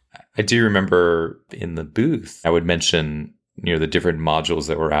 I do remember in the booth, I would mention, the different modules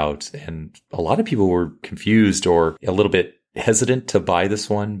that were out. And a lot of people were confused or a little bit hesitant to buy this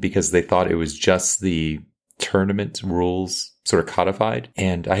one because they thought it was just the tournament rules sort of codified.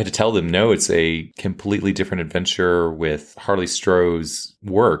 And I had to tell them, no, it's a completely different adventure with Harley Stroh's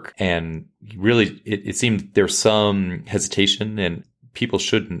work. And really, it seemed there's some hesitation and people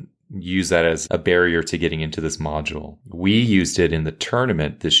shouldn't use that as a barrier to getting into this module. We used it in the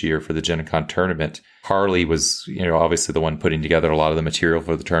tournament this year for the Gen Con tournament. Harley was, obviously the one putting together a lot of the material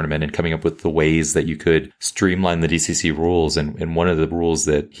for the tournament and coming up with the ways that you could streamline the DCC rules. And one of the rules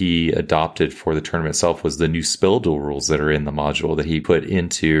that he adopted for the tournament itself was the new spell duel rules that are in the module that he put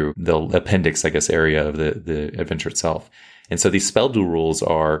into the appendix, area of the adventure itself. And so these spell duel rules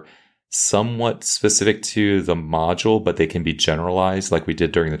are somewhat specific to the module, but they can be generalized like we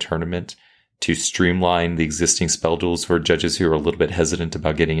did during the tournament to streamline the existing spell duels for judges who are a little bit hesitant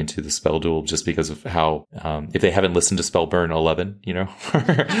about getting into the spell duel just because of how, if they haven't listened to Spellburn 11,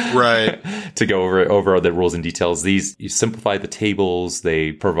 right, to go over the rules and details. These, you simplify the tables.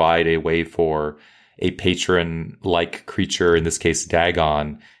 They provide a way for a patron-like creature, in this case,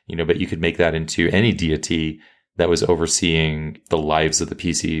 Dagon, but you could make that into any deity that was overseeing the lives of the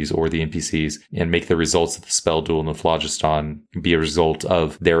PCs or the NPCs and make the results of the spell duel and the phlogiston be a result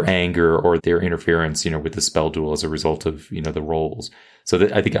of their anger or their interference, with the spell duel as a result of, the rolls. So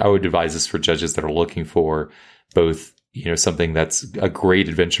I think I would advise this for judges that are looking for both, something that's a great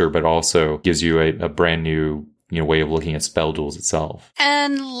adventure, but also gives you a brand new way of looking at spell duels itself.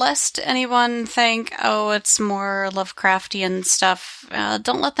 And lest anyone think, it's more Lovecraftian stuff,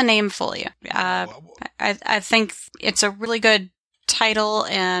 don't let the name fool you. I think it's a really good title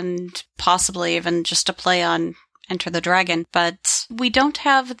and possibly even just a play on Enter the Dragon, but we don't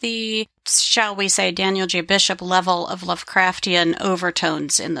have the, shall we say, Daniel J. Bishop level of Lovecraftian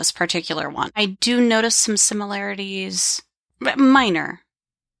overtones in this particular one. I do notice some similarities, minor,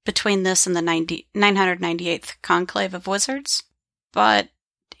 between this and the 998th Conclave of Wizards, but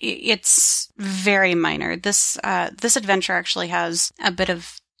it's very minor. This adventure actually has a bit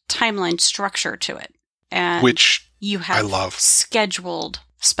of timeline structure to it, and which you have I love. Scheduled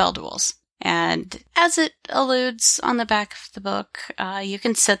spell duels. And as it alludes on the back of the book, you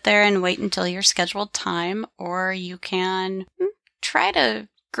can sit there and wait until your scheduled time, or you can try to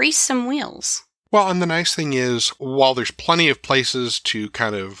grease some wheels. Well, and the nice thing is, while there's plenty of places to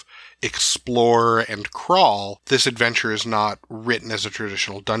kind of explore and crawl, this adventure is not written as a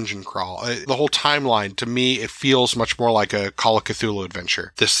traditional dungeon crawl. The whole timeline, to me, it feels much more like a Call of Cthulhu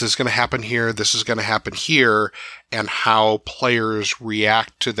adventure. This is going to happen here, this is going to happen here, and how players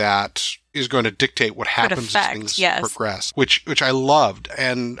react to that is going to dictate what happens as things progress, which I loved.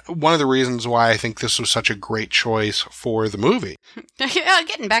 And one of the reasons why I think this was such a great choice for the movie.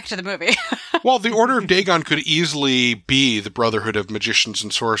 Getting back to the movie. Well, the Order of Dagon could easily be the Brotherhood of Magicians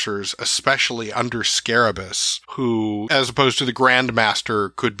and Sorcerers, especially under Scarabeus, who, as opposed to the Grand Master,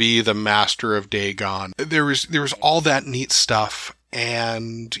 could be the Master of Dagon. There was all that neat stuff.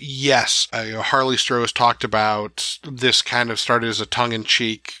 And yes, Harley Strauss talked about this kind of started as a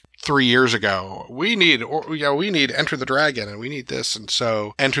tongue-in-cheek 3 years ago. We need Enter the Dragon, and we need this. And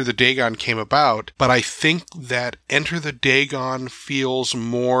so Enter the Dagon came about. But I think that Enter the Dagon feels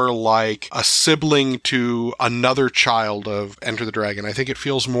more like a sibling to another child of Enter the Dragon. I think it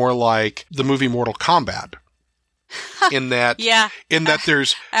feels more like the movie Mortal Kombat. In that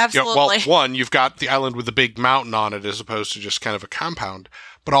there's, absolutely. One, you've got the island with the big mountain on it as opposed to just kind of a compound.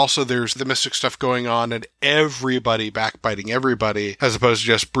 But also there's the mystic stuff going on and everybody backbiting everybody as opposed to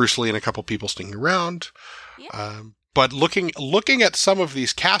just Bruce Lee and a couple people sticking around. Yeah. But looking at some of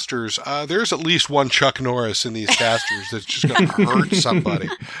these casters, there's at least one Chuck Norris in these casters that's just going to hurt somebody.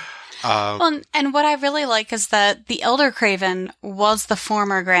 And what I really like is that the Elder Craven was the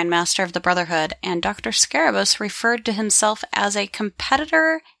former Grand Master of the Brotherhood, and Dr. Scarabeus referred to himself as a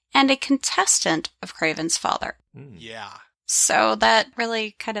competitor and a contestant of Craven's father. Yeah. So that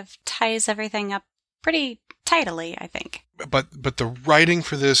really kind of ties everything up pretty tidily, I think. But the writing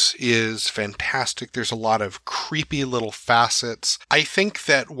for this is fantastic. There's a lot of creepy little facets. I think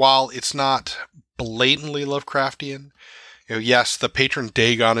that while it's not blatantly Lovecraftian, yes, the patron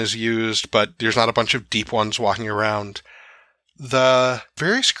Dagon is used, but there's not a bunch of deep ones walking around. The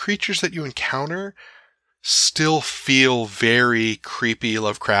various creatures that you encounter still feel very creepy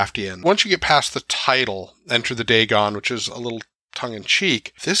Lovecraftian. Once you get past the title, Enter the Dagon, which is a little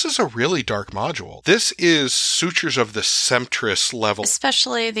tongue-in-cheek, this is a really dark module. This is Sutures of the Semptress level.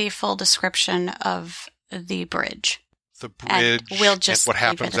 Especially the full description of the bridge. The bridge and we'll just and what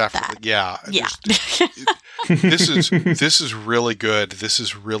happens after that. Yeah. This is really good. This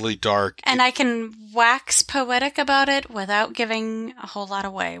is really dark. And I can wax poetic about it without giving a whole lot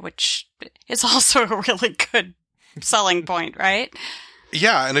away, which is also a really good selling point, right?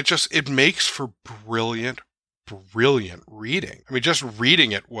 Yeah, and it makes for brilliant reading. I mean, just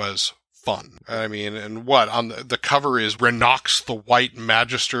reading it was fun. I mean, and what on the cover is Renox the White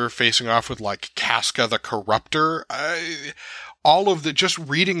Magister facing off with like Casca the Corruptor. All of just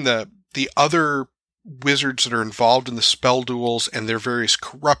reading the other wizards that are involved in the spell duels and their various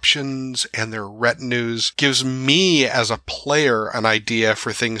corruptions and their retinues gives me as a player an idea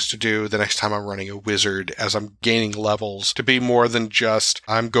for things to do the next time I'm running a wizard as I'm gaining levels to be more than just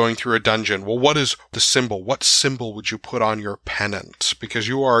I'm going through a dungeon. Well, what is the symbol? What symbol would you put on your pennant? Because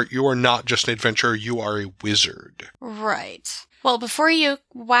you are not just an adventurer, you are a wizard. Right. Well, before you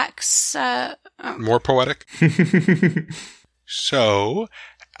wax more poetic. So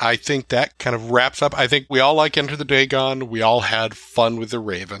I think that kind of wraps up. I think we all like Enter the Dagon. We all had fun with the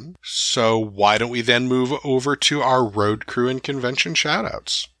Raven. So why don't we then move over to our road crew and convention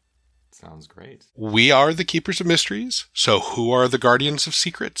shoutouts? Sounds great. We are the Keepers of Mysteries. So who are the Guardians of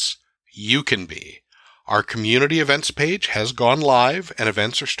Secrets? You can be. Our community events page has gone live and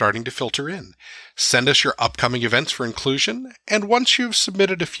events are starting to filter in. Send us your upcoming events for inclusion, and once you've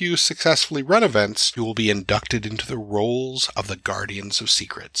submitted a few successfully run events, you will be inducted into the roles of the Guardians of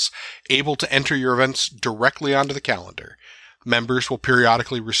Secrets, able to enter your events directly onto the calendar. Members will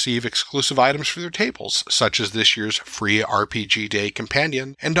periodically receive exclusive items for their tables, such as this year's free RPG Day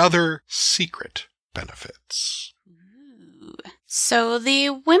companion and other secret benefits. So the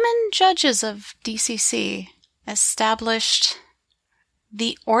women judges of DCC established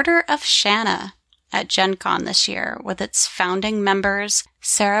the Order of Shanna at Gen Con this year with its founding members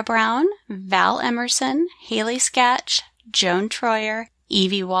Sarah Brown, Val Emerson, Haley Sketch, Joan Troyer,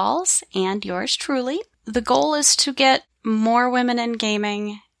 Evie Walls, and yours truly. The goal is to get more women in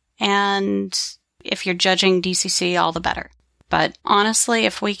gaming, and if you're judging DCC, all the better. But honestly,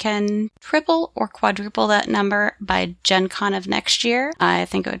 if we can triple or quadruple that number by Gen Con of next year, I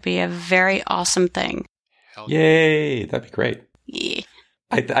think it would be a very awesome thing. Yay! That'd be great. Yeah.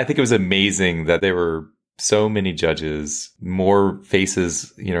 I think it was amazing that there were so many judges, more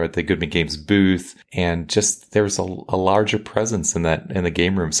faces, at the Goodman Games booth, and just there was a larger presence in the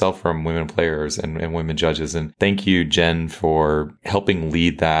game room itself from women players and women judges. And thank you, Jen, for helping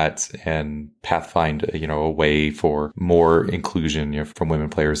lead that and pathfind, a way for more inclusion from women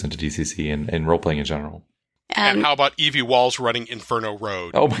players into DCC and role playing in general. And how about Evie Walls running Inferno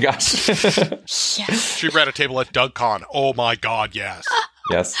Road? Oh my gosh. Yes. She ran a table at DougCon. Oh my god, yes.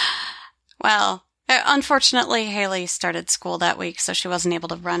 Yes. Well, unfortunately, Haley started school that week, so she wasn't able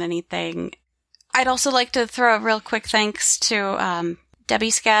to run anything. I'd also like to throw a real quick thanks to Debbie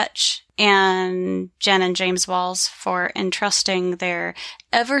Sketch and Jen and James Walls for entrusting their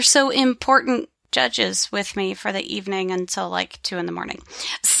ever so important judges with me for the evening until 2 a.m.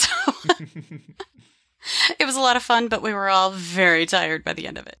 So it was a lot of fun, but we were all very tired by the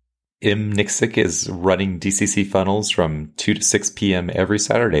end of it. Im Nixick is running DCC funnels from 2 to 6 p.m. every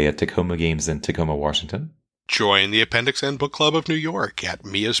Saturday at Tacoma Games in Tacoma, Washington. Join the Appendix N Book Club of New York at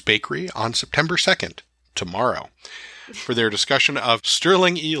Mia's Bakery on September 2nd, tomorrow, for their discussion of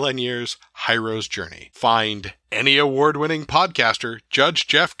Sterling E. Lanier's Hyro's Journey. Find any award-winning podcaster, Judge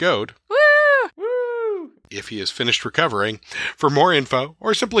Jeff Goad, if he is finished recovering, for more info,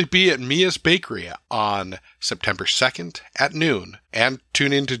 or simply be at Mia's Bakery on September 2nd at noon. And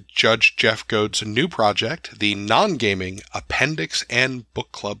tune in to Judge Jeff Goad's new project, the non-gaming Appendix N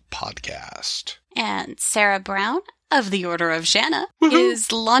Book Club podcast. And Sarah Brown of the Order of Shanna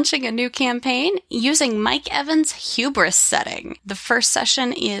is launching a new campaign using Mike Evans' Hubris setting. The first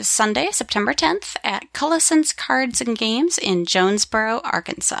session is Sunday, September 10th at Cullison's Cards and Games in Jonesboro,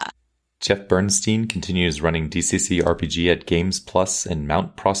 Arkansas. Jeff Bernstein continues running DCC RPG at Games Plus in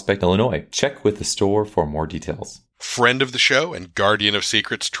Mount Prospect, Illinois. Check with the store for more details. Friend of the show and Guardian of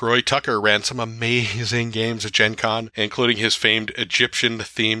Secrets, Troy Tucker ran some amazing games at Gen Con, including his famed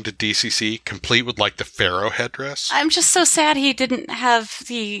Egyptian-themed DCC, complete with the pharaoh headdress. I'm just so sad he didn't have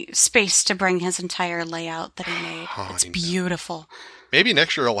the space to bring his entire layout that he made. It's beautiful. Maybe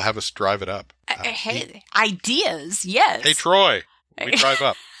next year he'll have us drive it up. Hey, ideas, yes. Hey, Troy, we drive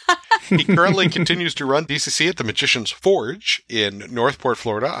up. He currently continues to run DCC at the Magician's Forge in Northport,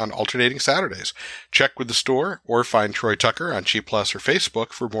 Florida on alternating Saturdays. Check with the store or find Troy Tucker on G Plus or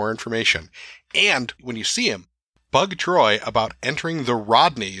Facebook for more information. And when you see him, bug Troy about entering the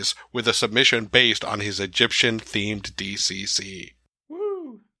Rodneys with a submission based on his Egyptian-themed DCC.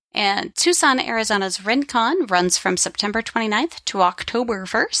 And Tucson, Arizona's RenCon runs from September 29th to October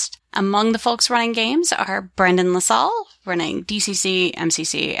 1st. Among the folks running games are Brendan LaSalle, running DCC,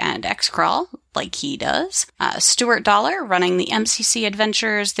 MCC, and X-Crawl, like he does. Stuart Dollar, running the MCC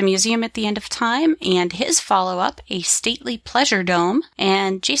Adventures, The Museum at the End of Time, and his follow-up, A Stately Pleasure Dome.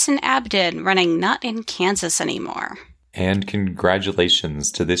 And Jason Abdin, running Not in Kansas Anymore. And congratulations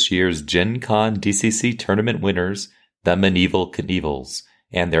to this year's Gen Con DCC tournament winners, the Medieval Knievels.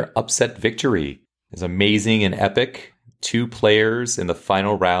 And their upset victory is amazing and epic. 2 players in the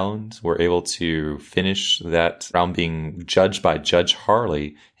final round were able to finish that round being judged by Judge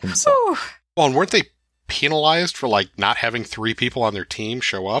Harley himself. Whew. Well, and weren't they penalized for not having 3 people on their team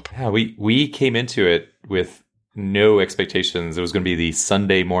show up? Yeah, we came into it with no expectations. It was going to be the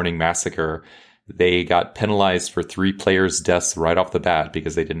Sunday morning massacre. They got penalized for 3 players' deaths right off the bat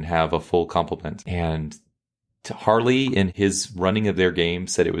because they didn't have a full complement. And Harley, in his running of their game,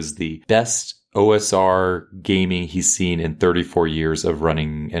 said it was the best OSR gaming he's seen in 34 years of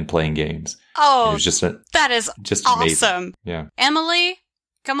running and playing games. Oh, it was just that is just awesome. Amazing. Yeah. Emily,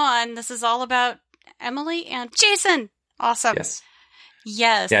 come on. This is all about Emily and Jason. Awesome. Yes.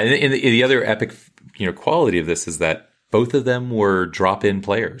 Yes. Yeah. And the other epic, quality of this is that both of them were drop-in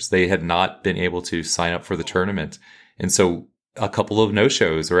players. They had not been able to sign up for the tournament. And so a couple of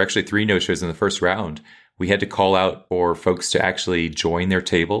no-shows, or actually 3 no-shows in the first round, we had to call out for folks to actually join their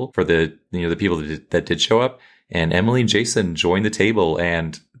table for the people that did show up. And Emily and Jason joined the table,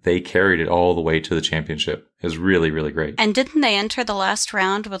 and they carried it all the way to the championship. It was really, really great. And didn't they enter the last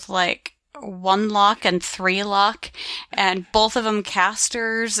round with 1 lock and 3 lock, and both of them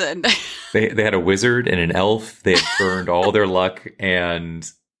casters? And they had a wizard and an elf. They had burned all their luck, and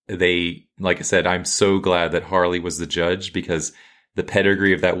they, like I said, I'm so glad that Harley was the judge, because the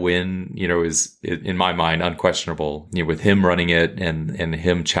pedigree of that win, is in my mind unquestionable. With him running it and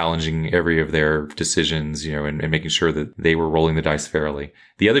him challenging every of their decisions, and making sure that they were rolling the dice fairly.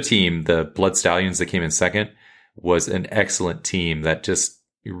 The other team, the Blood Stallions that came in second, was an excellent team that just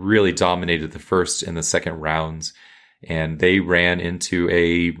really dominated the first and the second rounds. And they ran into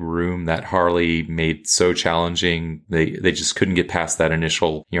a room that Harley made so challenging. They just couldn't get past that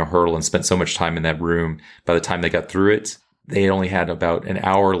initial, hurdle, and spent so much time in that room. By the time they got through it, they only had about an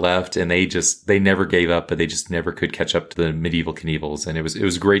hour left, and they never gave up, but they just never could catch up to the Medieval Knievels. And it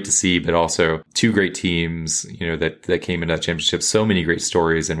was great to see, but also 2 great teams, that came into that championship. So many great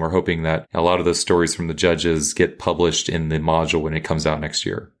stories. And we're hoping that a lot of those stories from the judges get published in the module when it comes out next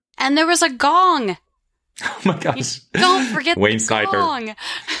year. And there was a gong. Oh my gosh. Don't forget Wayne the Snyder. gong.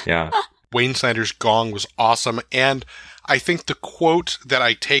 Yeah. Wayne Snyder's gong was awesome. And I think the quote that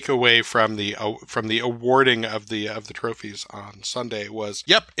I take away from the awarding of the trophies on Sunday was,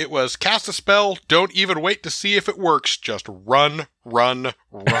 "Yep, it was cast a spell. Don't even wait to see if it works. Just run, run,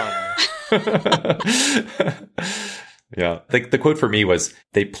 run." Yeah. The quote for me was,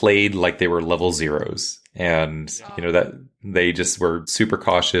 they played like they were level 0s. And, that they just were super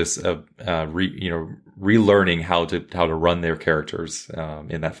cautious of, relearning how to run their characters,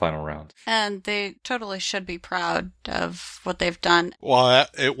 in that final round. And they totally should be proud of what they've done. Well,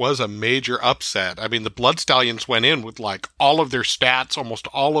 it was a major upset. I mean, the Blood Stallions went in with all of their stats, almost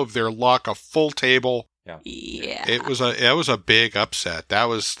all of their luck, a full table. Yeah. It was a big upset. That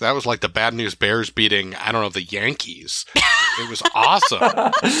was like the Bad News Bears beating, I don't know, the Yankees. It was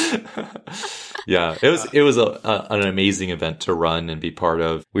awesome. Yeah, it was an amazing event to run and be part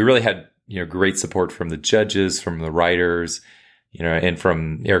of. We really had, great support from the judges, from the writers, and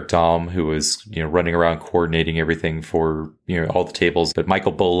from Eric Dahm, who was, running around coordinating everything for, all the tables. But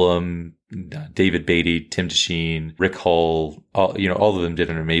Michael Bolam, David Beatty, Tim Desheen, Rick Hull, all of them did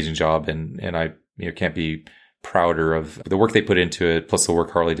an amazing job. And I, can't be prouder of the work they put into it, plus the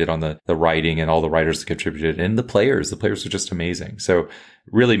work Harley did on the writing and all the writers that contributed, and the players. The players were just amazing. So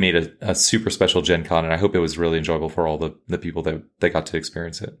really made a super special Gen Con, and I hope it was really enjoyable for all the people that got to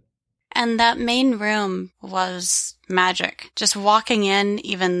experience it. And that main room was magic. Just walking in,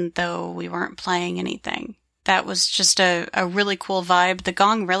 even though we weren't playing anything. That was just a really cool vibe. The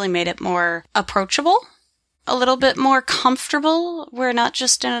gong really made it more approachable, a little bit more comfortable. We're not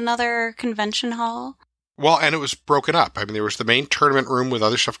just in another convention hall. Well, and it was broken up. I mean, there was the main tournament room with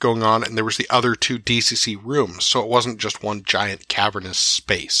other stuff going on, and there was the other 2 DCC rooms. So it wasn't just one giant cavernous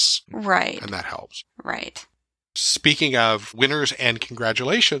space. Right. And that helps. Right. Speaking of winners and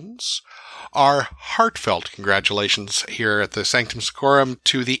congratulations, our heartfelt congratulations here at the Sanctum Sanctorum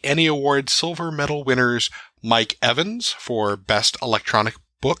to the ENnie Award Silver Medal winners, Mike Evans for Best Electronic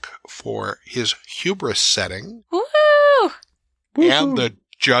Book for his Hubris setting. Woo! And the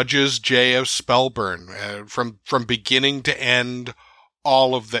Judges J.F. Spellburn, from beginning to end,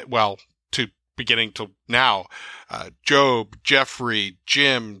 all of that, well, to beginning to now, Job, Jeffrey,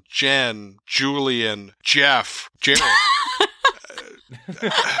 Jim, Jen, Julian, Jeff, Jared.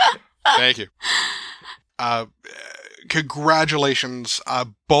 Thank you. Congratulations,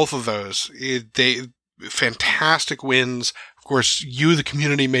 both of those. They fantastic wins. Of course, you, the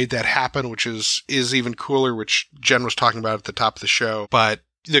community, made that happen, which is even cooler, which Jen was talking about at the top of the show. But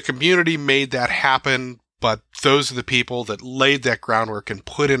the community made that happen, but those are the people that laid that groundwork and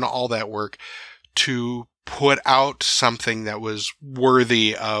put in all that work to put out something that was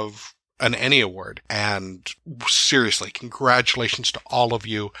worthy of an ENnie Award. And seriously, congratulations to all of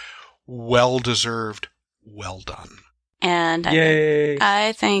you. Well deserved. Well done. And Yay!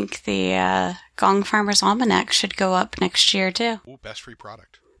 I think the Gong Farmer's Almanac should go up next year, too. Ooh, best free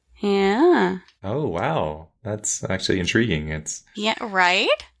product. Yeah. Oh, wow. That's actually intriguing. Yeah, right?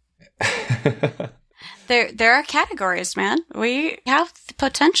 There are categories, man. We have the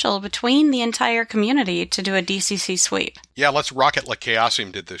potential between the entire community to do a DCC sweep. Yeah, let's rock it like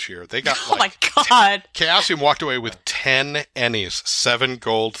Chaosium did this year. They got Oh my god. Chaosium walked away with 10 ENnies, 7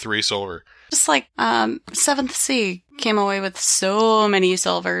 gold, 3 silver. Just like Seventh Sea came away with so many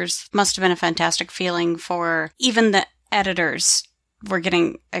silvers. Must have been a fantastic feeling for even the editors were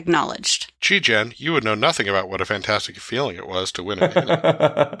getting acknowledged. Gee, Jen, you would know nothing about what a fantastic feeling it was to win an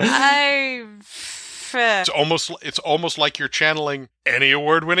Annie. It's almost like you're channeling any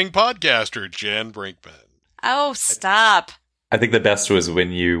award-winning podcaster, Jen Brinkman. Oh, stop. I think the best was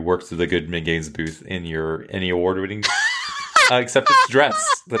when you worked at the Goodman Games booth in your any award-winning acceptance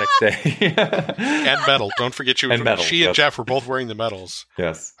dress the next day. And medal. Don't forget she and Jeff were both wearing the medals.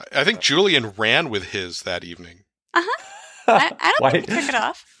 Yes. I think Julian ran with his that evening. Uh-huh. I don't think he took it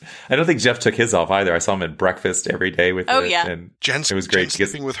off. I don't think Jeff took his off either. I saw him at breakfast every day with it. Yeah. And it was great.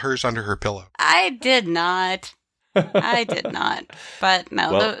 sleeping with hers under her pillow. I did not. But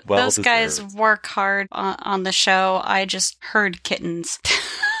no, those guys work hard on the show. I just heard kittens.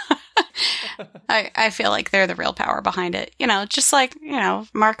 I feel like they're the real power behind it. Just like,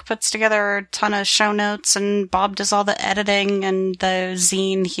 Mark puts together a ton of show notes and Bob does all the editing and the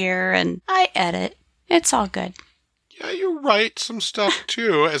zine here and I edit. It's all good. Yeah, you write some stuff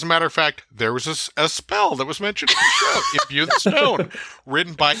too. As a matter of fact, there was a spell that was mentioned in the show, Imbue the Stone,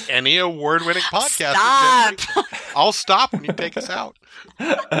 written by any award-winning podcaster. Stop! I'll stop when you take us out.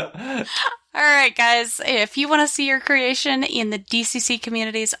 All right, guys. If you want to see your creation in the DCC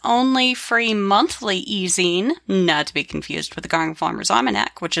community's only free monthly e-zine, not to be confused with the Garden Farmer's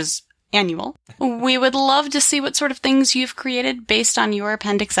Almanac, which is annual, we would love to see what sort of things you've created based on your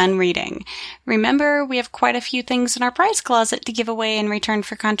Appendix N reading. Remember, we have quite a few things in our prize closet to give away in return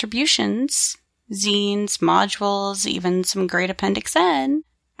for contributions. Zines, modules, even some great Appendix N.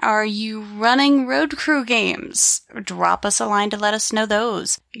 Are you running road crew games? Drop us a line to let us know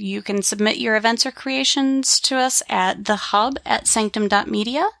those. You can submit your events or creations to us at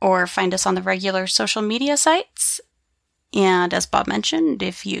thehub@sanctum.media or find us on the regular social media sites. And as Bob mentioned,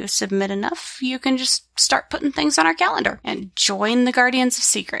 if you submit enough, you can just start putting things on our calendar and join the Guardians of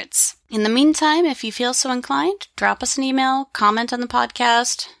Secrets. In the meantime, if you feel so inclined, drop us an email, comment on the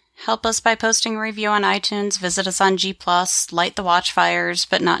podcast, help us by posting a review on iTunes, visit us on G+, light the watchfires,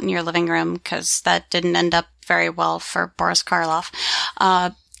 but not in your living room, because that didn't end up very well for Boris Karloff.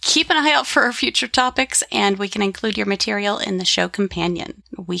 Keep an eye out for our future topics, and we can include your material in the show companion.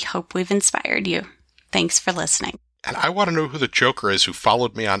 We hope we've inspired you. Thanks for listening. And I want to know who the Joker is who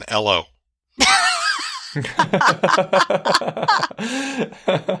followed me on Ello.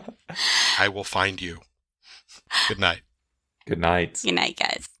 I will find you. Good night. Good night. Good night,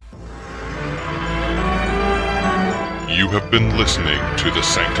 guys. You have been listening to the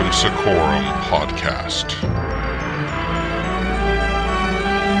Sanctum Secorum podcast.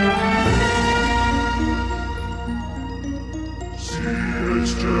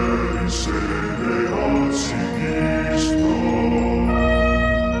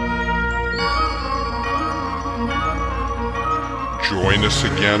 Join us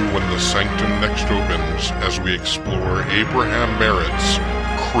again when the Sanctum next opens as we explore Abraham Merritt's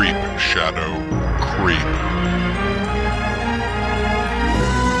Creep Shadow Creep.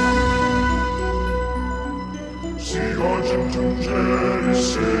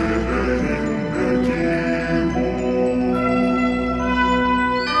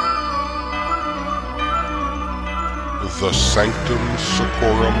 The Sanctum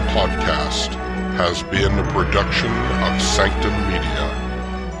Secorum podcast has been a production of Sanctum Media.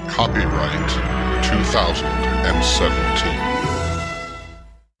 Copyright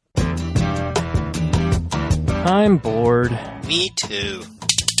 2017. I'm bored. Me too.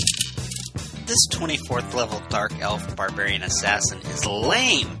 This 24th level Dark Elf Barbarian Assassin is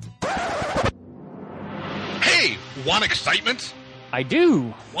lame. Hey, want excitement? I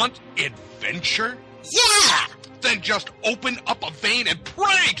do. Want adventure? Yeah! Then just open up a vein and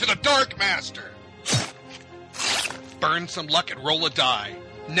pray to the Dark Master. Burn some luck and roll a die.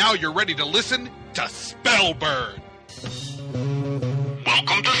 Now you're ready to listen to Spellburn.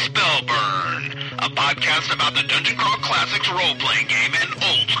 Welcome to Spellburn, a podcast about the Dungeon Crawl Classics role-playing game and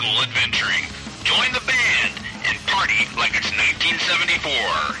old-school adventuring. Join the band and party like it's 1974.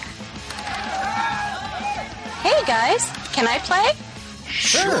 Hey, guys. Can I play?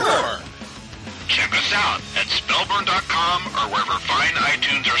 Sure. Check us out at spellburn.com or wherever fine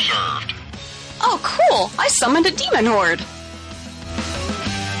iTunes are served. Oh, cool. I summoned a demon horde.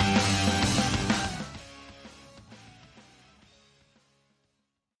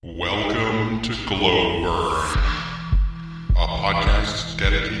 Welcome to Glowburn, a podcast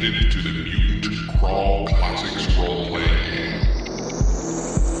dedicated to the Mutant Crawl Classics role-playing game.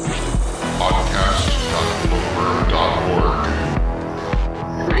 Podcast.glowburn.org.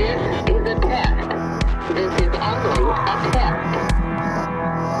 This is a test. This is only a test.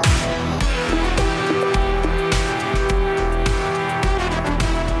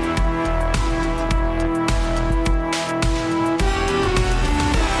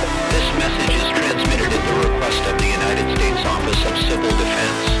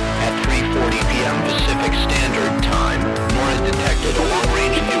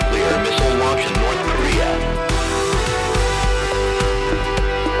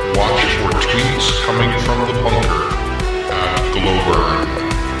 tweets coming from the bunker at Glowburn.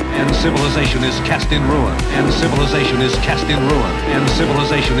 And civilization is cast in ruin. And civilization is cast in ruin. And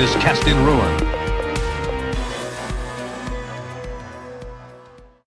civilization is cast in ruin.